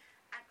there.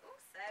 And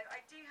also,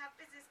 I do have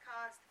business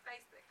cards. The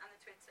Facebook and the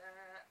Twitter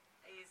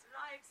is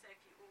live, so if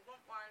you all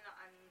want one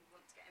and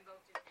want to get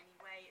involved in any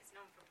way, it's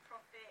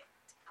non-for-profit.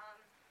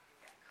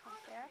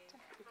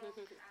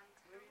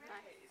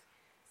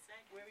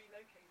 Where are you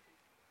located?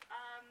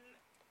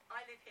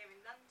 I live here in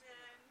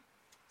London.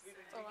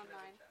 All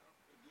online.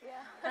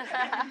 Yeah.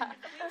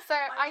 So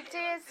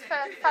ideas for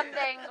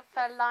funding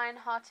for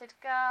Lion-Hearted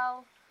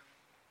Girl.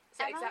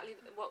 So exactly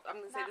what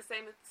I'm going to say,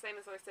 the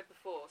same as I said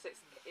before. So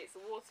it's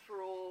awards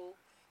for all.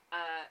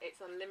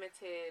 It's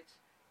unlimited.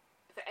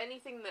 For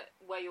anything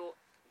where you're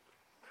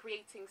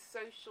creating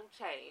social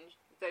change,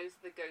 those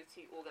are the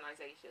go-to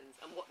organisations.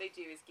 And what they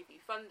do is give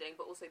you funding,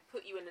 but also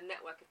put you in a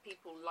network of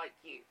people like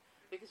you.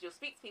 Because you'll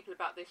speak to people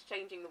about this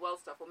changing the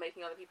world stuff or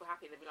making other people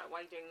happy, and they'll be like,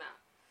 why are you doing that?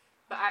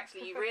 But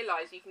actually you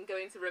realise you can go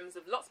into rooms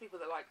of lots of people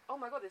that are like, oh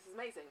my god, this is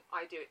amazing,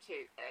 I do it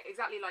too.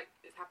 Exactly like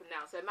it's happened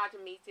now. So imagine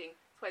meeting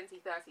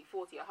 20, 30,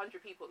 40, 100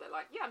 people that are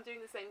like, yeah, I'm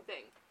doing the same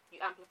thing. You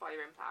amplify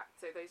your impact.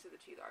 So those are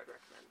the two that I would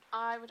recommend.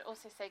 I would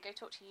also say go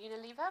talk to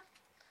Unilever.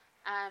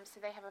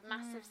 So they have a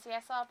massive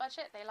CSR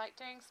budget. They like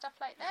doing stuff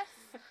like this.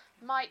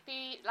 Might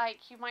be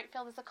like, you might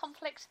feel there's a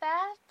conflict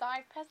there.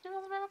 I personally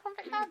wasn't a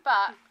conflict there,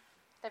 but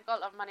they've got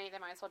a lot of money,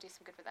 they might as well do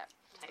some good with it.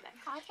 Totally.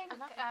 I think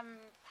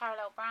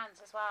parallel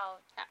brands as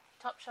well. Yeah.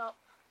 Topshop,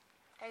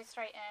 go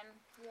straight in.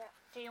 Yeah.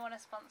 Do you want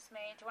to sponsor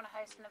me? Do you want to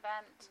host an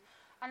event?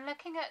 And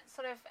looking at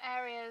sort of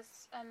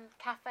areas and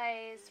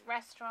cafes,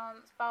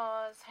 restaurants,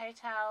 bars,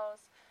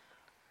 hotels,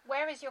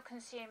 where is your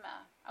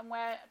consumer and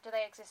where do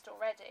they exist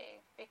already?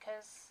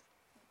 Because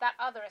that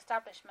other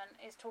establishment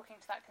is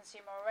talking to that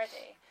consumer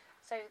already.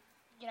 So,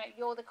 you know,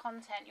 you're the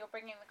content, you're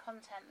bringing the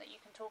content that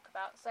you can talk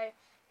about. So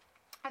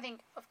I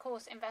think, of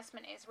course,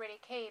 investment is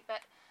really key,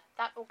 but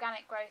that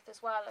organic growth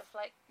as well of,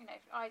 like, you know,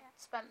 I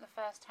spent the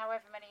first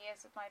however many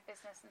years of my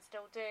business and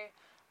still do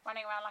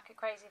running around like a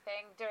crazy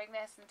thing, doing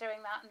this and doing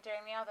that and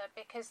doing the other,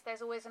 because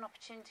there's always an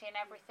opportunity in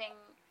everything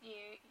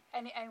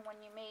anyone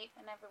you meet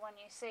and everyone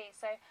you see.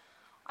 So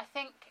I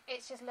think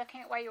it's just looking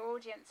at where your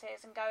audience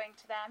is and going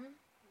to them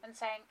and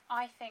saying,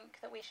 I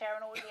think that we share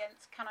an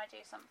audience, can I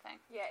do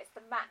something? Yeah, it's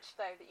the match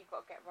though that you've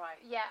got to get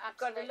right. Yeah,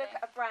 absolutely. You've got to look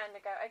at a brand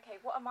and go,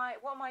 okay, what am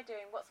I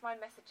doing? What's my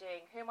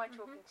messaging? Who am I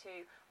talking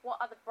to?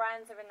 What other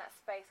brands are in that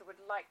space or would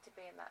like to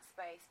be in that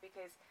space?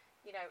 Because,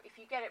 you know, if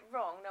you get it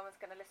wrong, no one's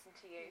going to listen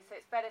to you. So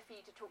it's better for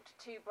you to talk to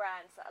two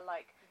brands that are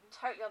like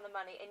totally on the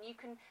money, and you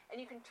can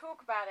talk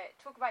about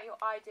your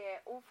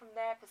idea all from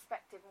their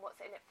perspective and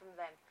what's in it from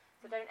them.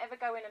 So don't ever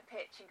go in and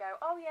pitch and go,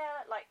 oh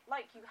yeah, like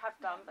you have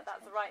done, but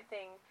that's the right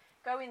thing.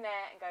 Go in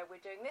there and go,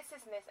 we're doing this,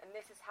 and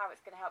this is how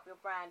it's going to help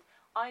your brand.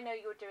 I know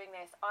you're doing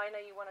this. I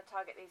know you want to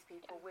target these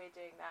people. We're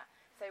doing that.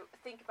 So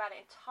think about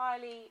it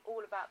entirely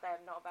all about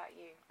them, not about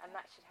you, and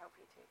that should help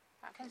you too.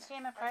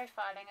 Consumer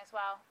profiling as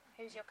well.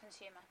 Who's your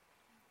consumer?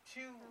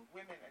 Two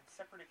women at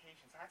separate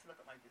occasions. I had to look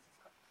at my business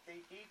card.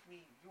 They gave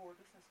me your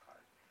business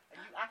card. And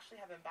you actually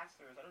have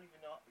ambassadors. I don't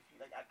even know if you,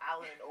 like, at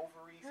Allen &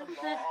 Overy, some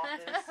law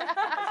office,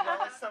 as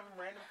well as some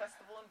random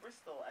festival in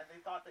Bristol. And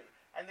they thought that,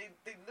 and they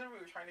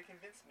literally were trying to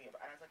convince me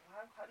about it. And I was like,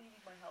 well, how do you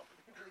need my help? But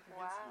they couldn't really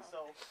convince me.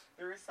 So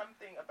there is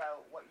something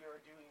about what you're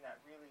doing that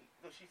really,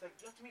 she's like,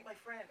 you have to meet my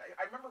friend.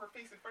 I remember her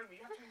face in front of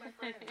me. You have to meet my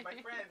friend, my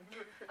friend.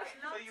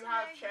 So you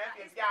have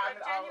champions. Yeah,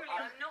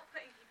 I'm not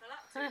putting people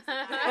up to it.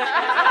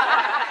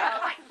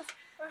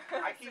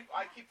 I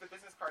keep the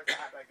business cards I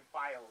have like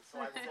filed,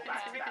 so I will go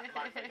back to that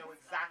month. I know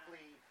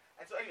exactly.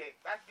 And so anyway,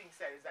 that being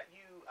said, is that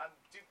you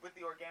with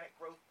the organic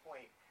growth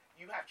point,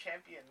 you have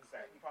champions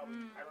that you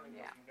probably I don't even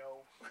know if you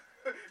know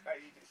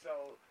that you do.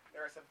 So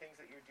there are some things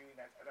that you're doing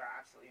that are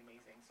absolutely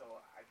amazing.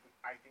 So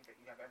I think that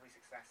you have every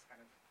success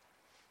kind of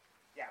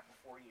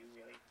before you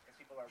really, because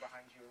people are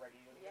behind you already.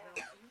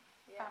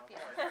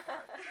 Fabulous.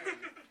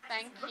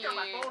 Thank you. Look at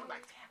my phone. I'm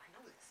like, damn, I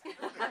know this.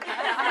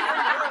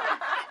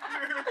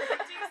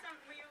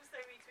 We also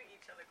retweet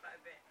each other quite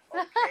a bit.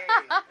 Okay.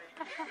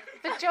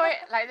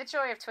 the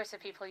joy of Twitter,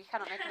 people. You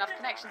cannot make enough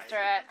connections through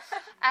it.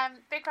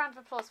 Big round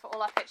of applause for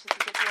all our pitches.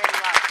 You did really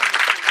well.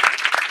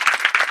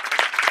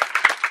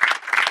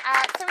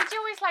 So we do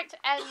always like to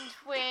end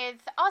with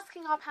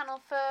asking our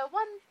panel for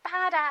one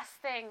badass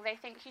thing they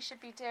think you should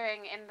be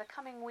doing in the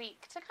coming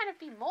week to kind of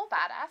be more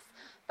badass.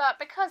 But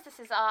because this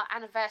is our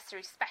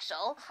anniversary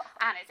special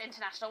and it's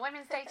International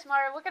Women's Day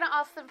tomorrow, we're going to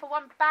ask them for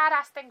one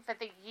badass thing for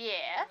the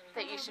year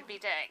that you should be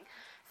doing.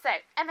 So,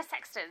 Emma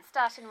Sexton,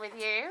 starting with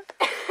you.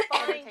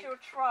 Find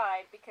your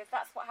tribe, because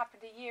that's what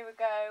happened a year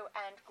ago,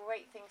 and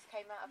great things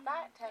came out of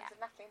that in terms of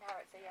Natalie and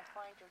Harriet. So,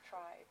 find your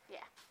tribe.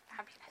 Yeah,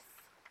 fabulous.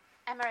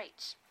 Emma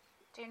H.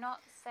 Do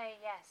not say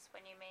yes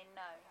when you mean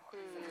no.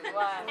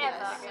 Wow, ever.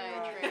 that's so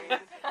true.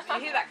 Did you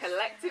hear that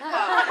collective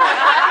laugh?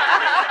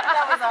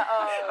 That was like,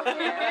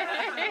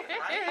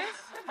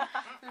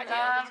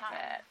 I love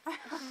it.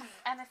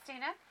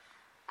 Ernestina?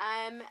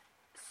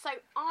 So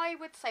I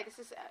would say this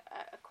is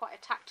quite a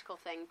tactical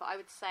thing, but I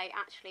would say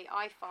actually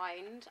I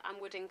find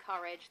and would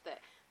encourage that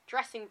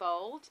dressing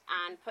bold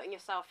and putting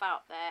yourself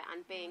out there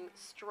and being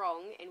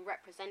strong in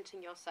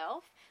representing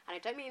yourself, and I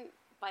don't mean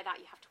by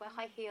that you have to wear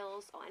high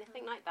heels or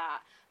anything like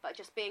that, but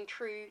just being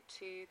true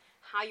to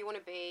how you want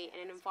to be in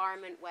an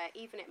environment where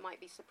even it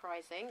might be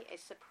surprising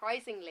is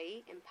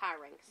surprisingly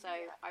empowering. So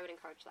I would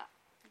encourage that.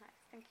 Nice.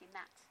 Thank you,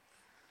 Nat.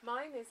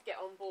 Mine is get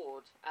on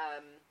board.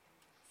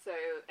 So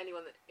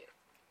anyone that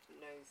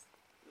knows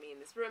me in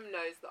this room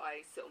knows that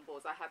I sit on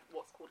boards. I have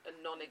what's called a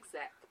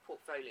non-exec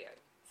portfolio.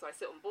 So I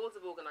sit on boards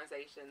of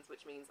organisations,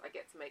 which means I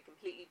get to make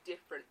completely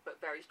different but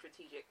very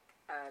strategic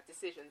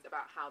decisions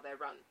about how they're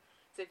run.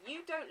 So if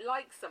you don't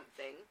like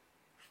something,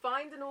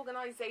 find an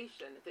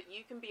organisation that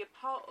you can be a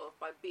part of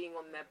by being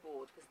on their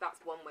board, because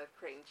that's one way of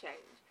creating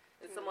change.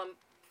 And someone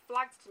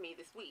flagged to me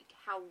this week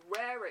how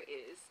rare it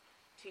is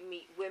to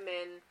meet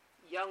women,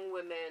 young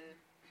women,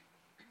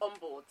 on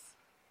boards.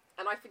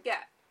 And I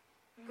forget,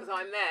 because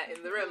I'm there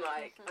in the room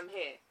like, I'm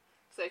here.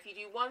 So if you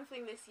do one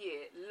thing this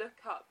year,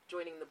 look up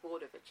joining the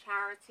board of a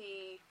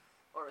charity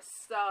or a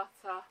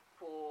startup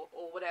or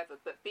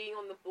whatever, but being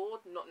on the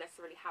board, not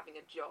necessarily having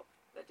a job.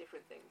 They're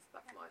different things.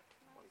 That's my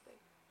one thing.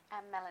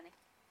 Melanie?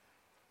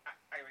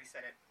 I already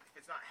said it. If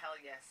it's not hell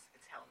yes,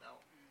 it's hell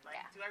no. Like,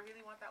 do I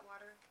really want that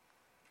water?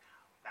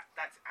 No.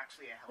 That's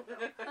actually a hell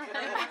no. Do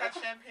I want that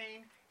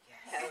champagne?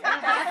 Yes.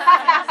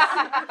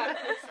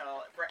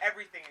 So for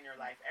everything in your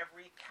life,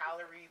 every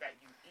calorie that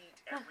you eat,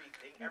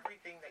 everything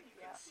that you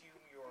consume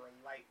your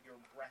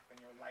breath and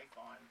your life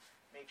on,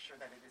 make sure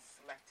that it is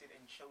selected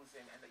and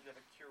chosen and that you have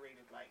a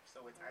curated life.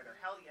 So it's either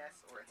hell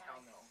yes or it's hell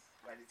no.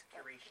 But it's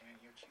curation and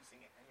you're choosing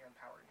it and you're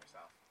empowering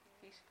yourself.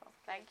 Beautiful.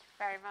 Thank you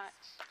very much.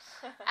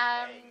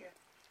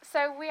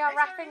 So we are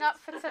wrapping up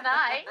for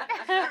tonight.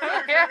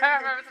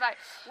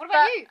 What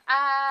about you?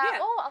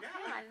 I'll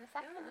come in a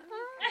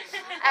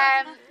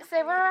second.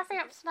 So we're wrapping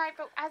up tonight,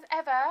 but as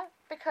ever,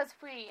 because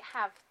we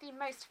have the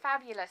most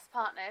fabulous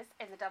partners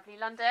in the W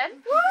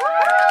London, we'll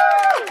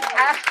be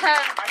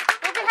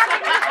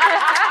having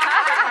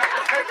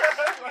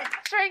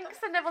drinks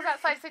and nibbles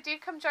outside, so do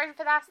come join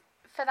for that.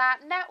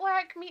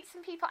 Network, meet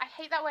some people. I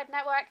hate that word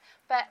network,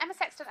 but Emma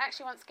Sexton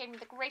actually once gave me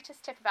the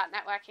greatest tip about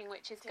networking,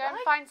 which is go and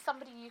find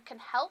somebody you can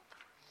help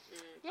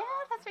Yeah,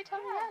 that's what you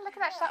told me. Yeah, look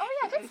at that. She's like, oh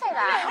yeah, I did say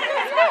that. Oh,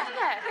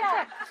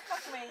 yeah.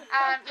 That's me.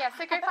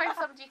 So go find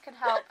somebody you can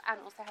help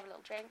and also have a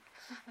little drink.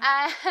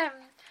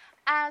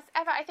 As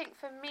ever, I think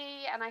for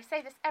me, and I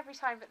say this every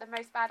time, but the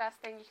most badass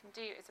thing you can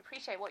do is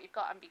appreciate what you've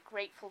got and be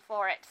grateful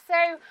for it.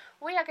 So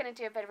we are going to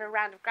do a bit of a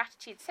round of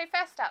gratitude. So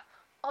first up,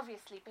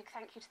 obviously, big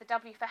thank you to the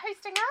W for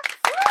hosting us.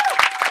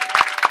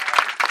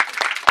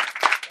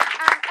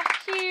 And a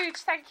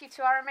huge thank you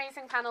to our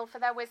amazing panel for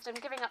their wisdom,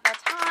 giving up their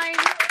time.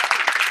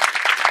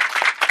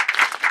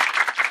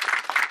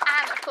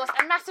 And of course,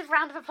 a massive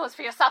round of applause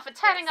for yourself for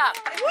turning up.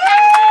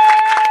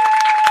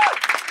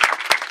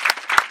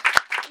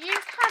 You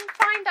can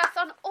find us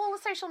on all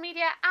social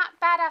media at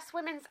Badass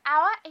Women's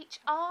Hour,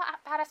 HR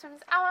at Badass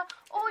Women's Hour,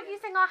 or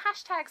using our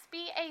hashtags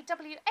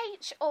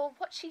BAWH or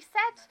What She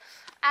Said.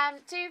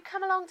 Do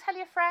come along, tell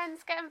your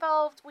friends, get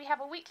involved. We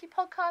have a weekly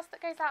podcast that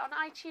goes out on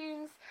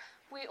iTunes.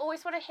 We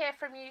always want to hear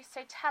from you,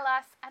 so tell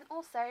us, and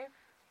also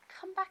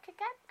come back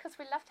again because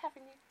we loved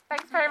having you.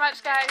 Thanks very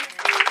much, guys.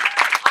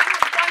 I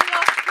have one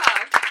last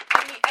plug.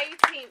 On the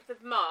 18th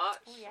of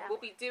March, we'll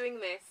be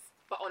doing this,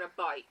 but on a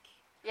bike.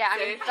 Yeah, I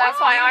So mean, if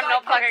that's you why I'm like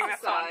not plugging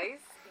this one.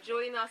 exercise,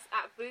 join us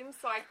at Boom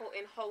Cycle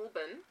in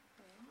Holborn,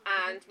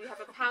 and we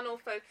have a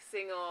panel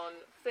focusing on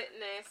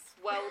fitness,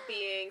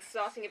 well-being,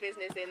 starting a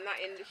business in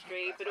that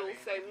industry, but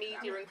also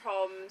media and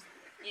comms.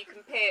 You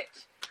can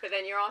pitch, but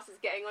then your ass is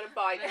getting on a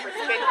bike for a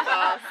spin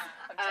class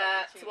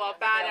to our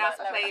badass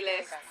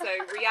playlist. So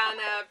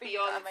Rihanna,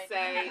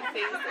 Beyonce,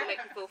 things that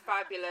make you feel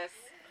fabulous.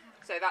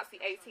 So that's the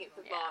 18th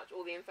of March.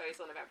 All the info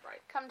is on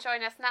Eventbrite. Come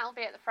join us. Nat will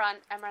be at the front.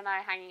 Emma and I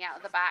are hanging out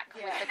at the back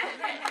with the cool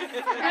kids.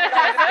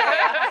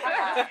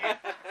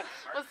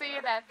 We'll see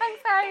you there.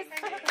 Thanks, guys.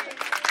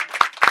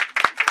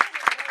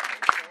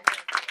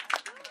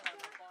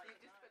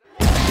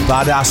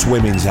 Badass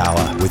Women's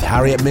Hour with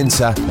Harriet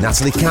Minter,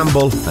 Natalie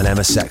Campbell and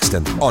Emma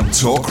Sexton on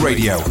Talk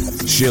Radio.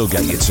 She'll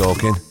get you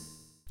talking.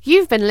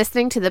 You've been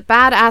listening to the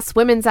Badass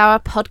Women's Hour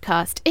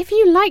podcast. If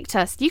you liked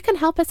us, you can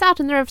help us out,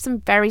 and there are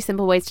some very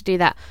simple ways to do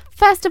that.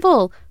 First of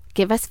all,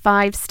 give us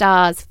 5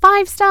 stars.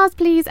 5 stars,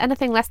 please.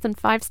 Anything less than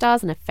 5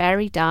 stars and a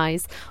fairy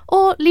dies.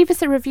 Or leave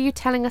us a review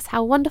telling us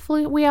how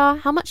wonderful we are,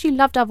 how much you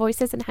loved our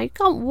voices, and how you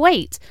can't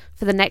wait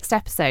for the next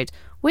episode,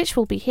 which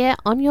will be here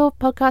on your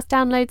podcast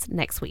downloads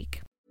next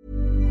week.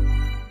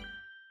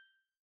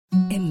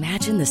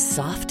 Imagine the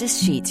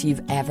softest sheets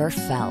you've ever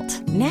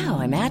felt. Now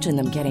imagine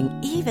them getting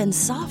even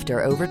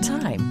softer over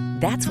time.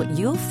 That's what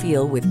you'll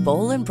feel with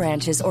Boll &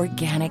 Branch's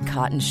organic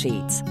cotton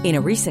sheets. In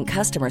a recent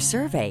customer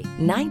survey,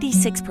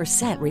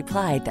 96%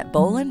 replied that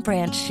Boll &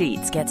 Branch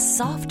sheets get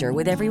softer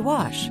with every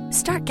wash.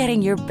 Start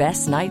getting your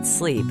best night's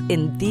sleep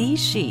in these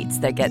sheets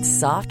that get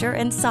softer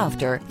and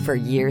softer for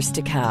years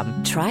to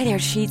come. Try their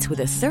sheets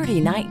with a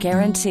 30-night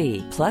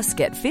guarantee. Plus,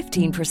 get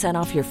 15%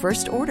 off your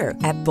first order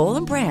at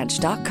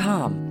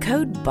bollandbranch.com.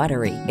 Code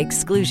BUTTERY.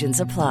 Exclusions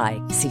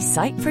apply. See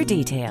site for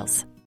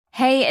details.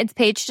 Hey, it's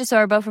Paige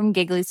DeSorbo from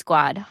Giggly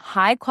Squad.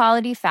 High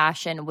quality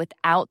fashion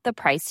without the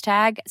price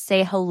tag.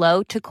 Say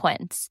hello to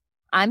Quince.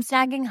 I'm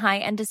snagging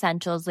high-end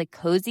essentials like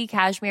cozy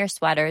cashmere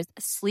sweaters,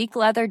 sleek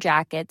leather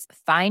jackets,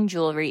 fine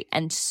jewelry,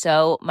 and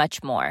so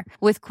much more.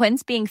 With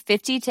Quince being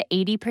 50 to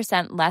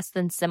 80% less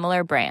than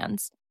similar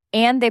brands.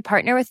 And they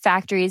partner with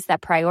factories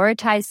that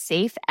prioritize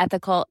safe,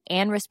 ethical,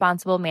 and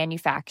responsible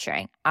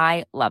manufacturing.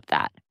 I love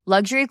that.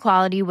 Luxury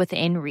quality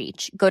within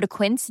reach. Go to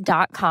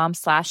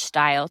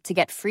quince.com/style to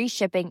get free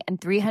shipping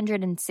and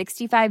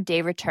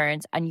 365-day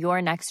returns on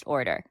your next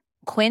order.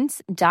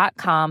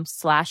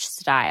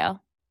 Quince.com/style.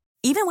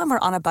 Even when we're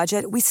on a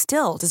budget, we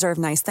still deserve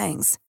nice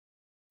things.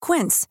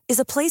 Quince is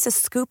a place to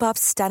scoop up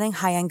stunning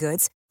high-end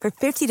goods for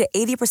 50 to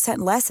 80%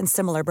 less than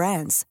similar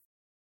brands.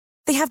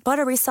 They have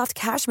buttery soft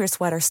cashmere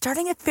sweaters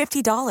starting at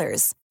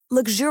 $50,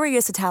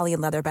 luxurious Italian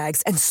leather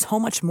bags, and so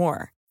much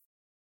more.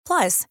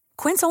 Plus,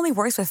 Quince only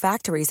works with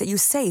factories that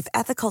use safe,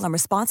 ethical, and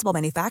responsible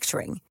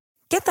manufacturing.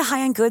 Get the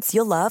high-end goods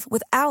you'll love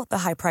without the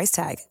high price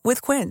tag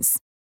with Quince.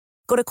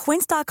 Go to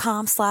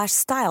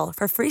quince.com/style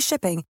for free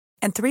shipping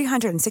and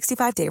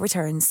 365-day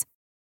returns.